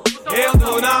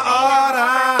dou na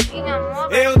hora.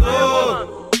 Eu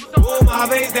dou. Uma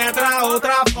vez entra,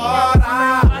 outra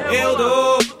fora. Eu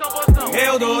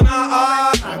dou na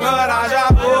hora. Agora já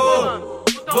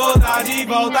vou dar de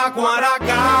volta com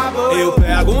Aracabo. Eu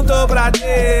pergunto pra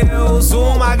Deus,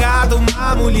 uma gata,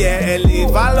 uma mulher. Ele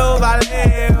falou,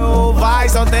 valeu. Vai,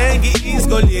 só tem que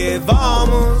escolher.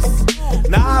 Vamos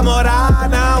namorar,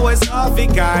 não é só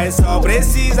ficar. É só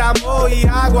precisa amor e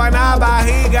água na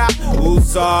barriga. O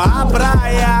sol, a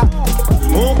praia,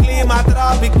 um clima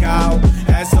tropical.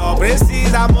 É só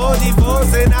precisa amor de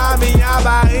você na minha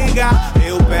barriga.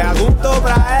 Eu pergunto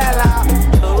pra ela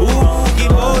o que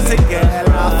você quer.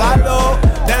 Ela falou,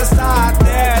 dança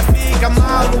até fica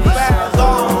mal no pé.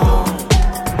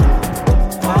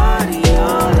 Party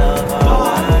all of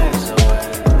our lives away.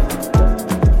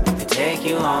 They take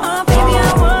you on. Oh, baby,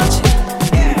 I want you.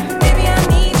 Baby, I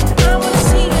need you. I wanna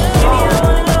see you. Baby, I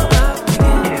wanna go out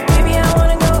again. Baby, I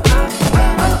wanna go out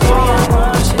again. Baby, I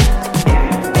want you.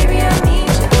 Baby, I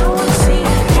need you. I wanna see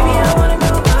you. Baby, I wanna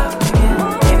go out again.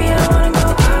 Baby, I wanna go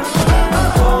out again.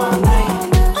 All night,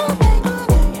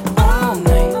 all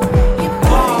night. Your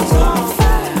body's on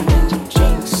fire and your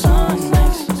drinks on night.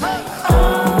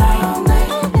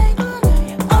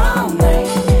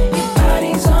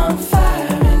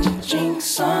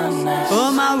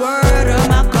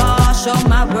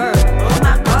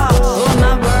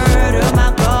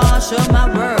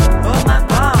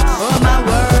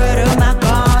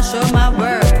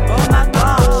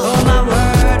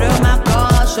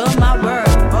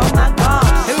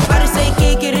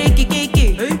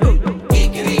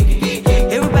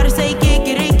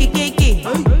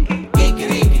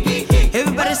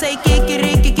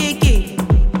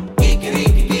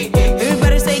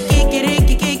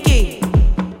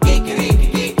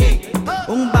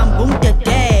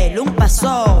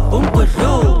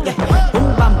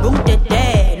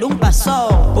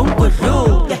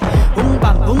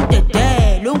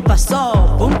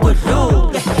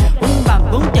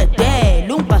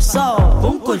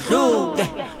 Uncle Luke.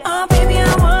 Oh, baby,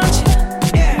 I want you.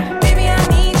 Baby, I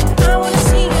need you. I wanna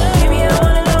see you. Baby, I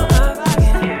wanna go up.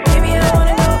 Baby, I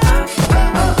wanna go up.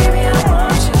 Oh, baby, I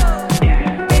want you.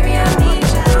 Baby, I need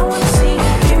you. I wanna see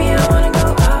you. Baby, I wanna go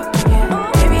up.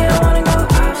 Baby, I wanna go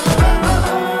up.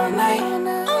 All night.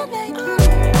 All night.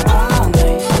 All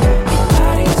night. Your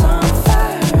body's on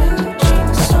fire and your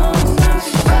drinks on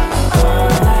night. All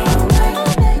night.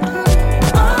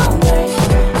 All night.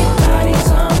 Your body's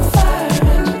on fire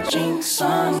and your drinks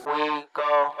on. We go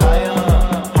higher,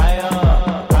 higher,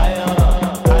 higher,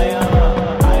 higher,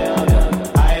 higher, higher,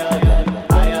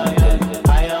 higher, higher,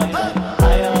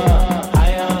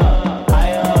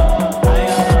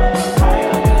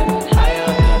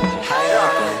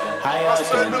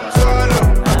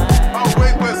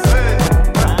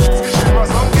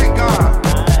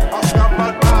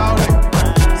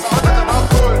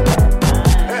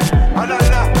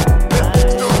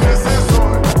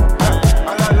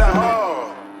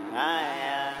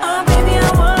 oh, baby, I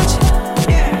want you.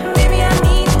 Baby, I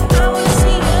need you. I wanna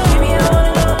see you. Baby, I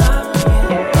wanna go up.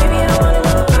 Baby, I wanna go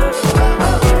up.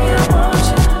 Oh, baby, I want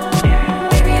you.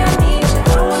 Baby, I need you. I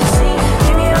wanna see you.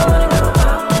 Baby, I wanna go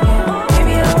up.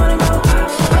 Baby, I wanna go up.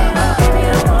 Baby, I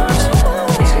want you.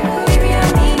 Baby, I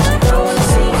need you. I wanna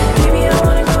see you. Baby, I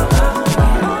wanna go up.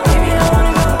 Baby, I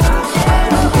wanna go up.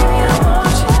 Baby, I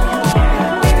want you.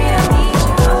 Baby, I need you.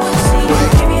 I wanna see you.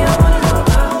 Baby, I wanna go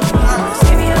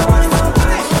up.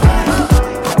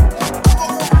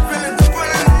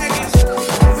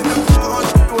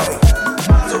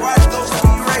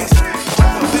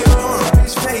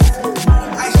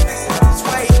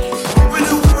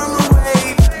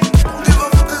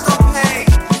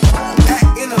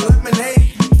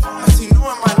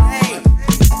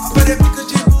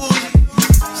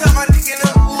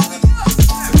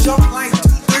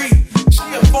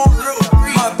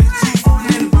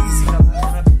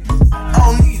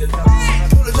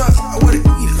 I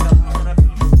wanna go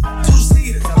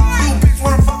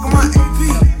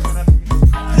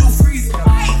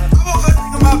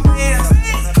up.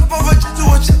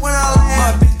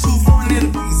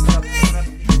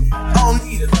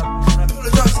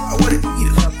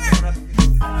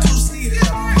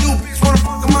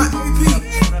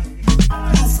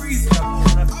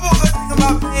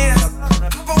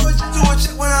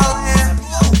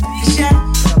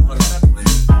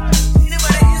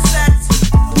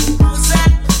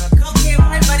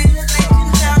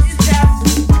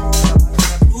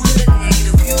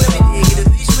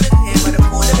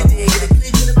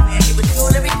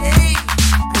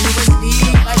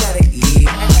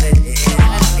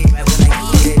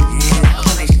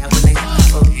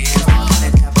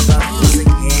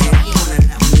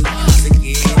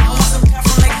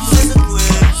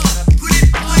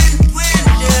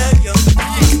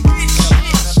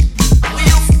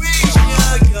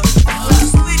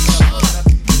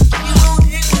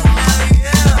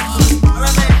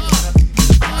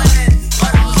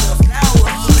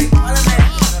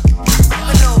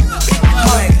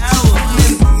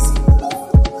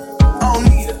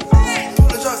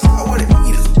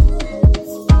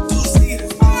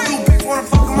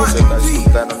 Você tá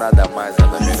escutando nada mais,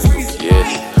 nada menos do que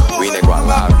ele, o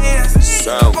inigualável,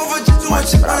 São,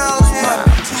 mais bravo dos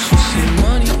bravos. See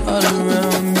money all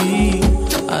around me.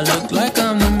 I look like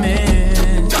I'm the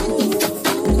man.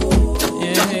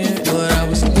 Yeah, but I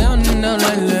was down and out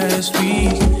like last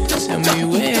week. Tell me,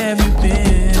 where have you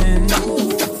been?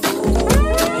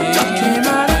 Yeah, came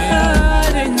out of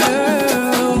hiding,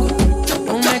 girl.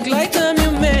 Don't act like I'm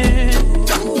your man.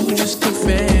 You just a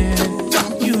fan.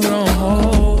 You don't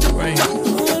hold ring.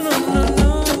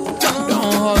 Don't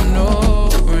hold no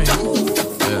ring.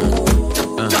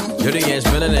 Dirty ass,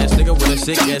 villain ass nigga with a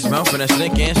sick ass mouth and a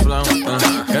slick ass flow.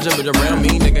 Got your bitch around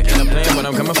me, nigga, and I'm playing when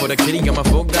I'm coming for the kitty. Got my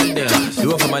folk goddamn.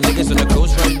 Do it for my niggas and the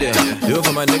ghost right there. Do it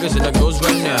for my niggas and the ghost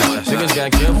right now. Niggas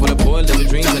got killed for the boy, living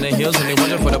dreams in the hills, and they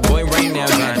wondering for the boy right now.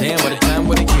 Goddamn, by the time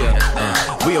with a kill.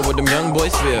 We are what them young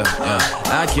boys feel.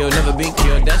 I kill, never be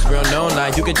killed. That's real, no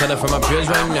lie. You can tell it from my peers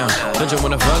right now. Don't you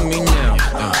wanna fuck me now?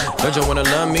 Don't you wanna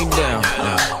love me down?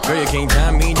 Girl, you can't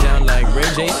tie me down like Ray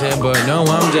J said, but no,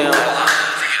 I'm down.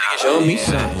 Show me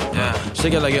something,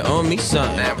 shake it like you owe me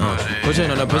something. Push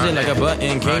it on the pussy like a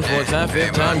button. Came 4 times,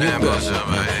 5th time you go.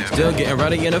 Still getting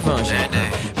rowdy in the function.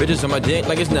 Bitches on my dick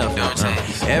like it's nothing.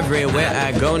 Everywhere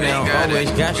I go now, always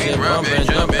got shit bumping,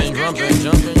 jumping, jumping,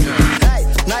 jumping. Hey,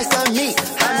 nice to meet.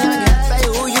 Honey, say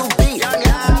who you be.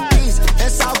 East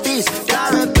and Southeast,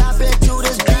 gotta pop into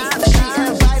this beat. She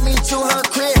invite me to her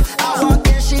crib. I walk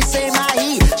in, she say my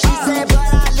heat. She said, but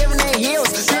I live in the hills.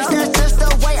 Since that's just the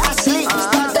way I sleep.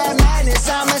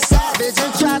 I'm a savage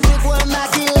in traffic with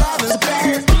Mac 11s. Bad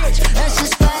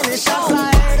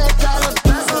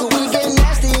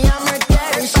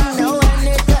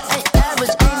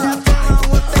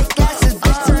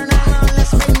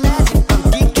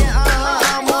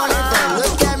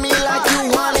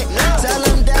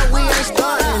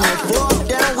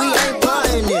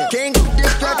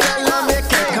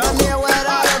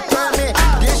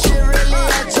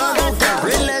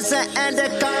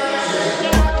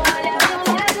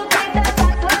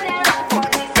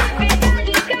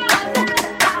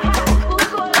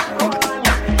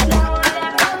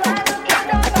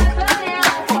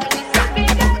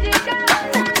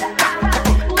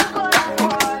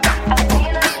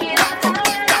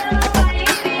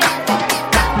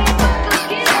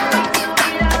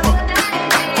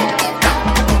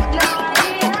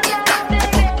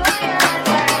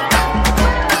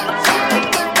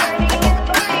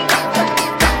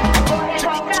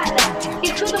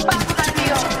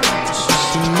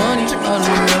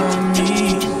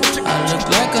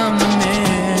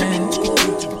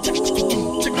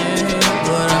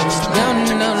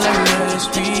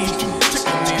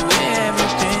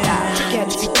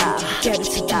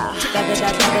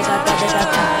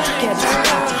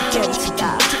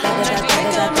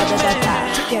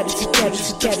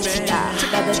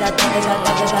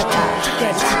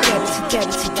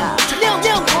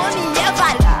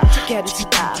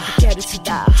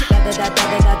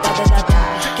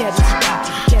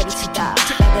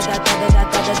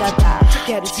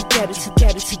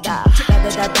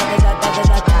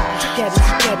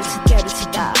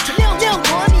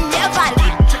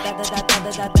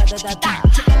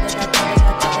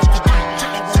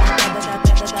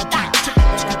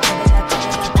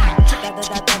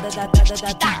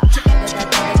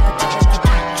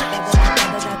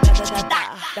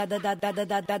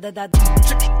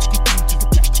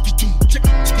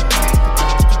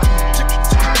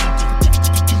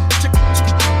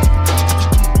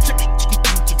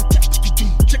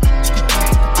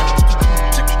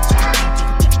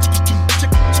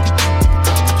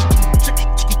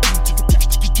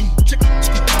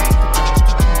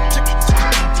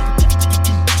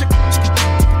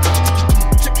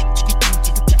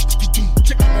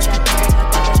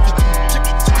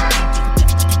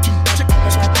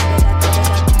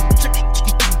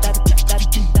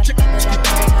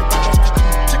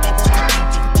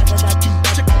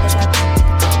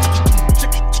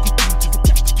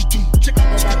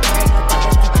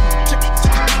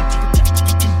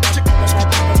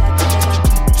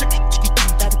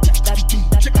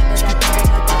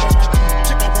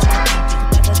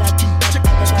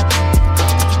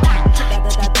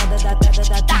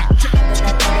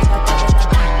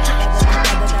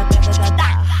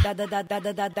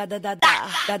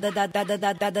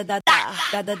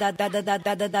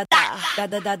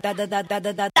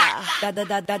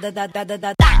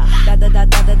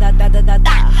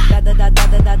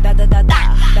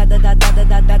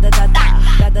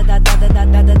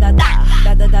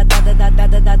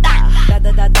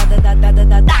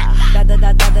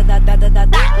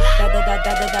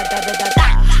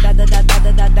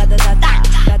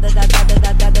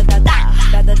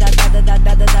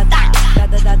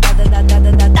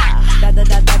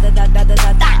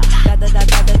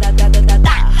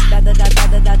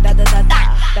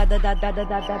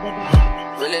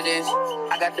Real it is,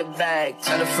 I got the bag,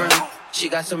 tell a friend, she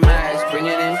got some ass, bring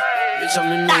it in, bitch on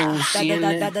the news,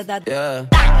 CNN, yeah.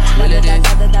 Real it is, I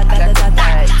got the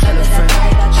bag, tell a friend,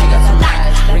 she got some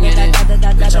ass, bring it in,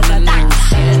 bitch on the news,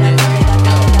 CNN,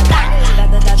 yeah.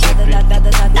 Trippin', really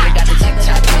got the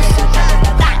TikTok missing,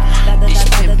 these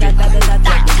pimpin',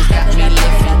 niggas got me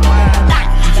living wild,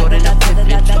 you Jordan up in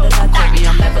bitch, Kobe,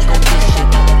 I'm never gon' get shit.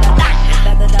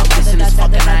 Listen, this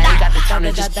fucking, I ain't got the time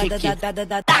to just kick it. Kick it. Ain't got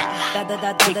the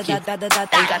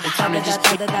time to just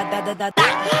kick it. Kick it.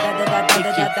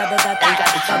 Ain't got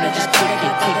the time to just kick it.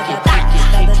 Kick it. Ain't got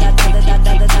the time to just kick it. Ain't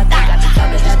got the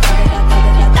time to just kick it.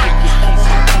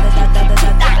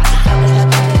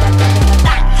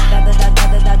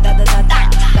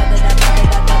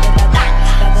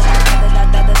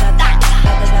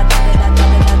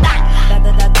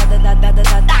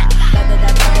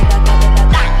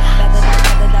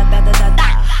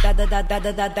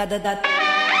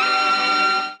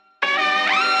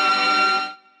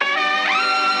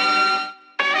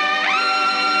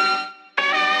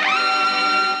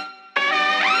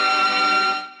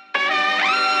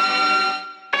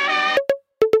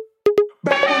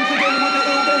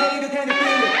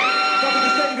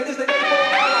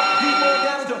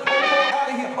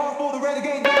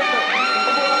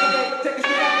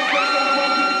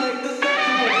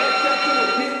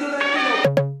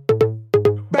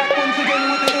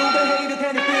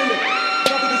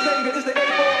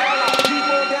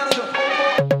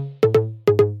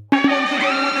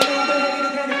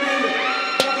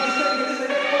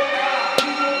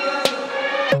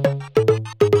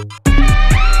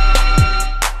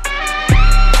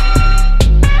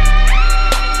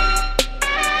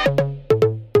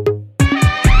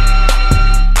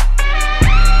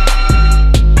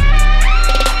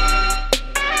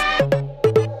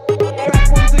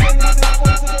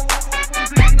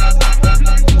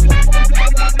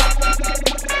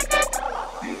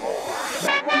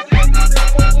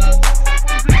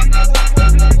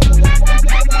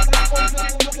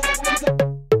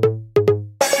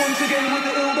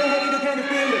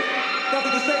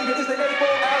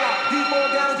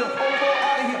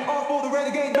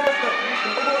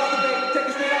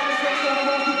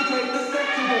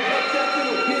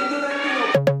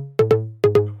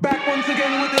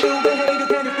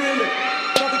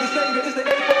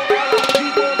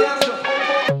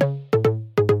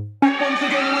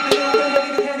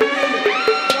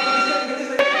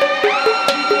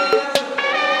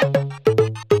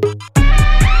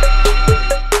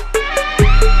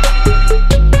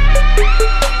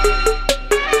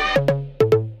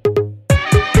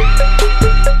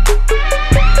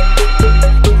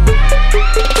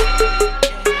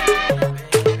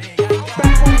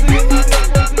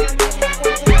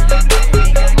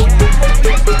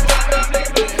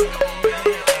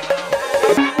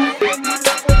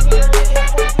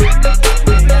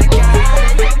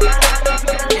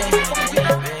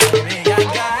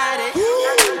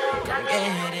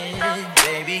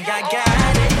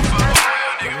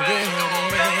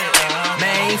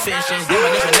 musicians. Then my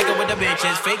different nigga with the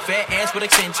bitches. Fake fat ass with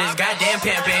extensions. Goddamn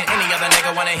pimpin'. Any other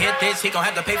nigga wanna hit this, he gon'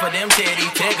 have to pay for them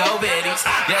titties. Tiggo bitties.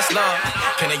 Yes, Lord.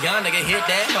 Can a young nigga hit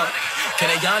that hoe?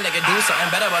 Can a young nigga do something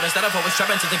better? But instead of always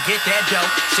trapping to get that dough.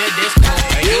 Shit, this cool.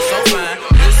 And you so fine.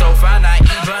 You so fine, not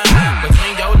even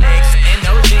between your legs and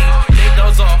no jeans. Take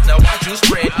those off, now watch you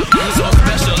spread. You so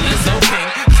special and so pink.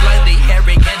 Slightly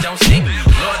hairy and don't stink.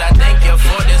 Lord, I thank you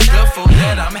for this good food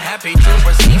that I'm happy to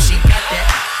receive. She got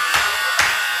that.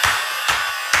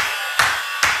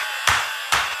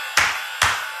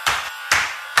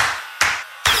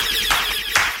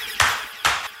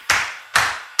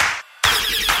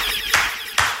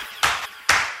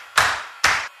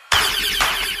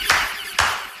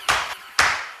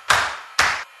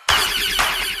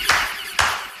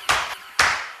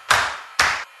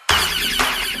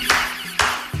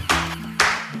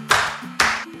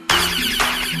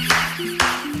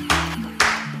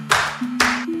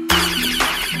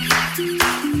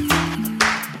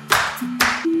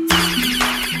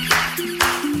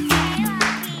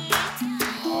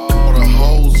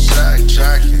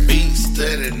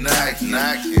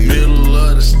 Knocking. Middle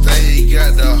of the stage,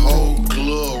 got the whole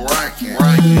club rocking.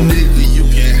 Nigga, you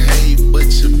can hate, but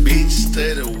your bitch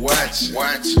steady watching.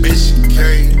 Bitch, you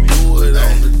can't do it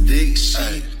on the dick,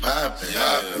 she poppin'.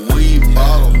 We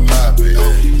bottle poppin',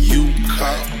 you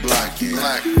cop blocking.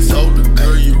 Told the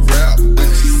girl you rap, but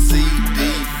your CD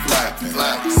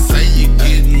flopping. Say you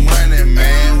getting money,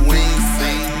 man, we ain't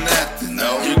seen nothing.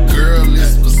 No, your girl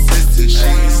is persistent, she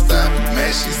ain't stopping.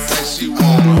 Man, she say she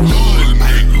wanna hood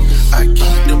nigga. I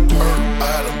keep the perk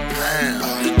out of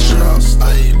pound. The trap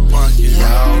stay bunkin',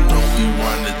 y'all know we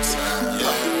run the town.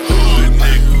 Hood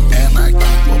nigga, and I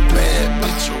keep a bad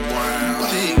bitch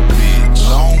around. Big bitch,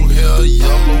 long hair,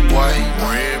 yellow, white,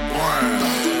 red, brown.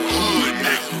 Hood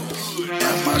nigga,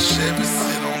 and my Chevy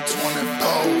sit on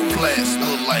 24. Flats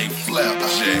look like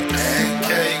flapjack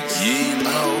pancakes. You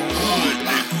know, hood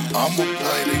nigga, I'ma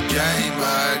play the game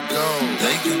how it go.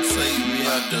 They can take me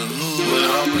out the hood, but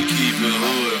I'ma keep it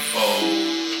hood for.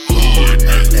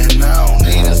 And I don't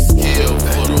need a skill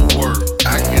for the work.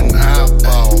 I can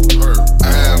eyeball perk. I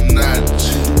am not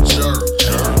too jerk.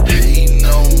 Hating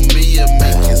on me and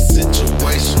make your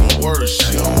situation worse.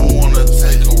 You don't wanna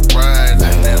take a ride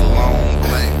in that long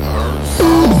black hearse.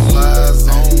 All eyes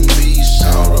on me,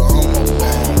 shout I'm a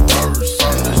bomb burst.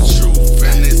 I'm the truth,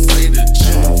 and they say the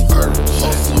truth hurts.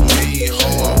 Hustle me,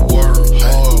 hard work.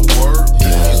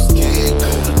 If you scared,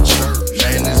 go to church.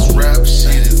 Man, this rap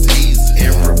shit is easy.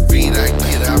 Every beat I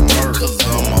get, I murk. Cause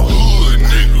I'm a hood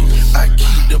nigga. I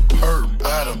keep the perp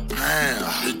out of pound.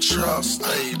 The trap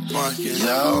stay bunkin'.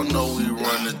 Y'all know we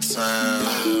run the town.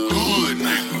 Hood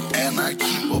nigga. And I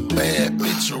keep a bad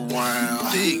bitch around.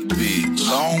 Thick bitch.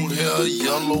 Long hair,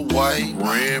 yellow, white,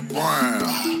 red, brown.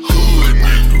 Hood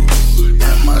nigga.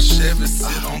 And my Chevy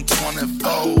sit on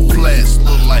 24. Flats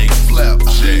look like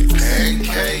flapjack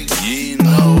pancakes. You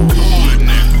know, hood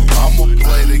nigga. I'ma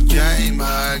play the game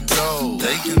how it go.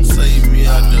 They can take me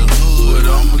out the hood,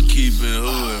 I'ma keep it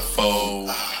hood for.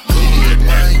 Hood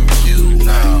like you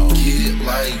now, kid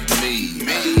like me.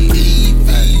 EV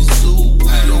suit,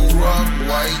 we don't rock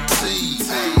white tees.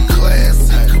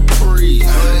 Classic Capri,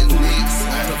 butt nicks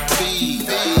on the feed.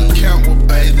 Count with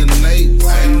bathing Nate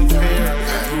and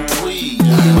weed.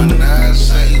 Menage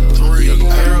 3,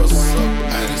 girl suck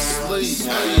me to sleep.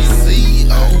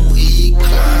 COE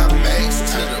climax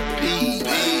to the P.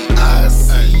 I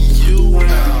see you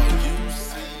now.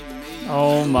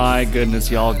 Oh my goodness,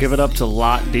 y'all. Give it up to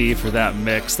Lot D for that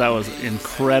mix. That was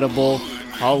incredible.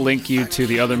 I'll link you to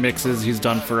the other mixes he's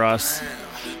done for us.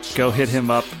 Go hit him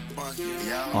up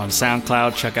on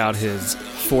SoundCloud. Check out his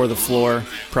For the Floor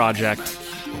project.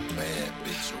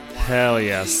 Hell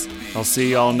yes. I'll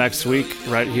see y'all next week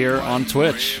right here on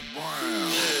Twitch.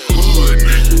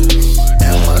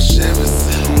 And my Chevy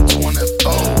sit on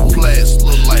 24. Flats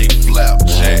look like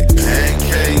flapjack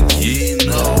pancake. You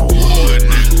know, hood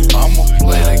nigga. I'ma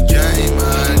play the game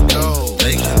how it go.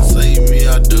 They can take me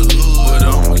out the hood,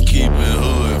 I'ma keep it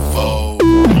hood for.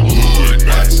 Hood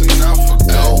watching out for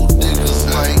gold niggas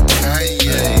like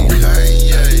Kanye.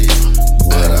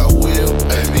 But I will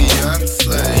pay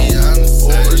Beyonce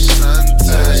or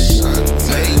Shantae.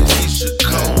 Make Keisha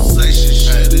Cole say she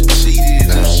should've cheated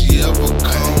if she ever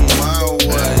come my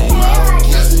way.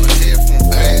 Guess we hear from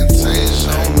Vantage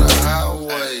on the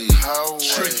highway.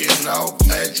 Tricking off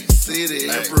Magic City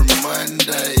every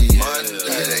Monday.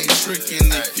 It ain't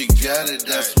tricking if you got it,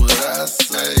 that's what I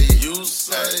say. You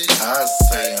say, I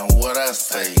say, and what I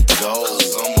say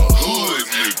goes. I'm a hood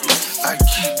nigga. I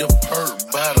keep the